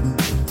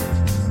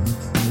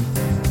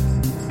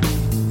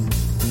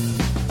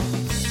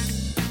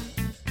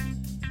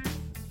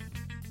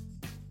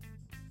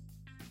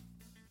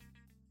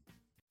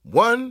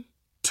 One,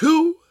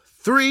 2,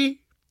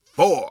 3,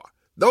 4.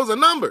 Those are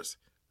numbers.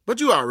 But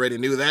you already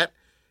knew that.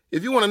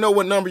 If you want to know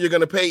what number you're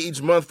going to pay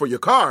each month for your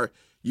car,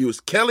 use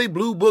Kelly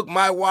Blue Book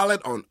My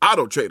Wallet on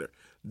Auto Trader.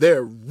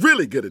 They're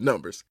really good at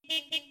numbers.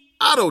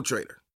 Auto Trader.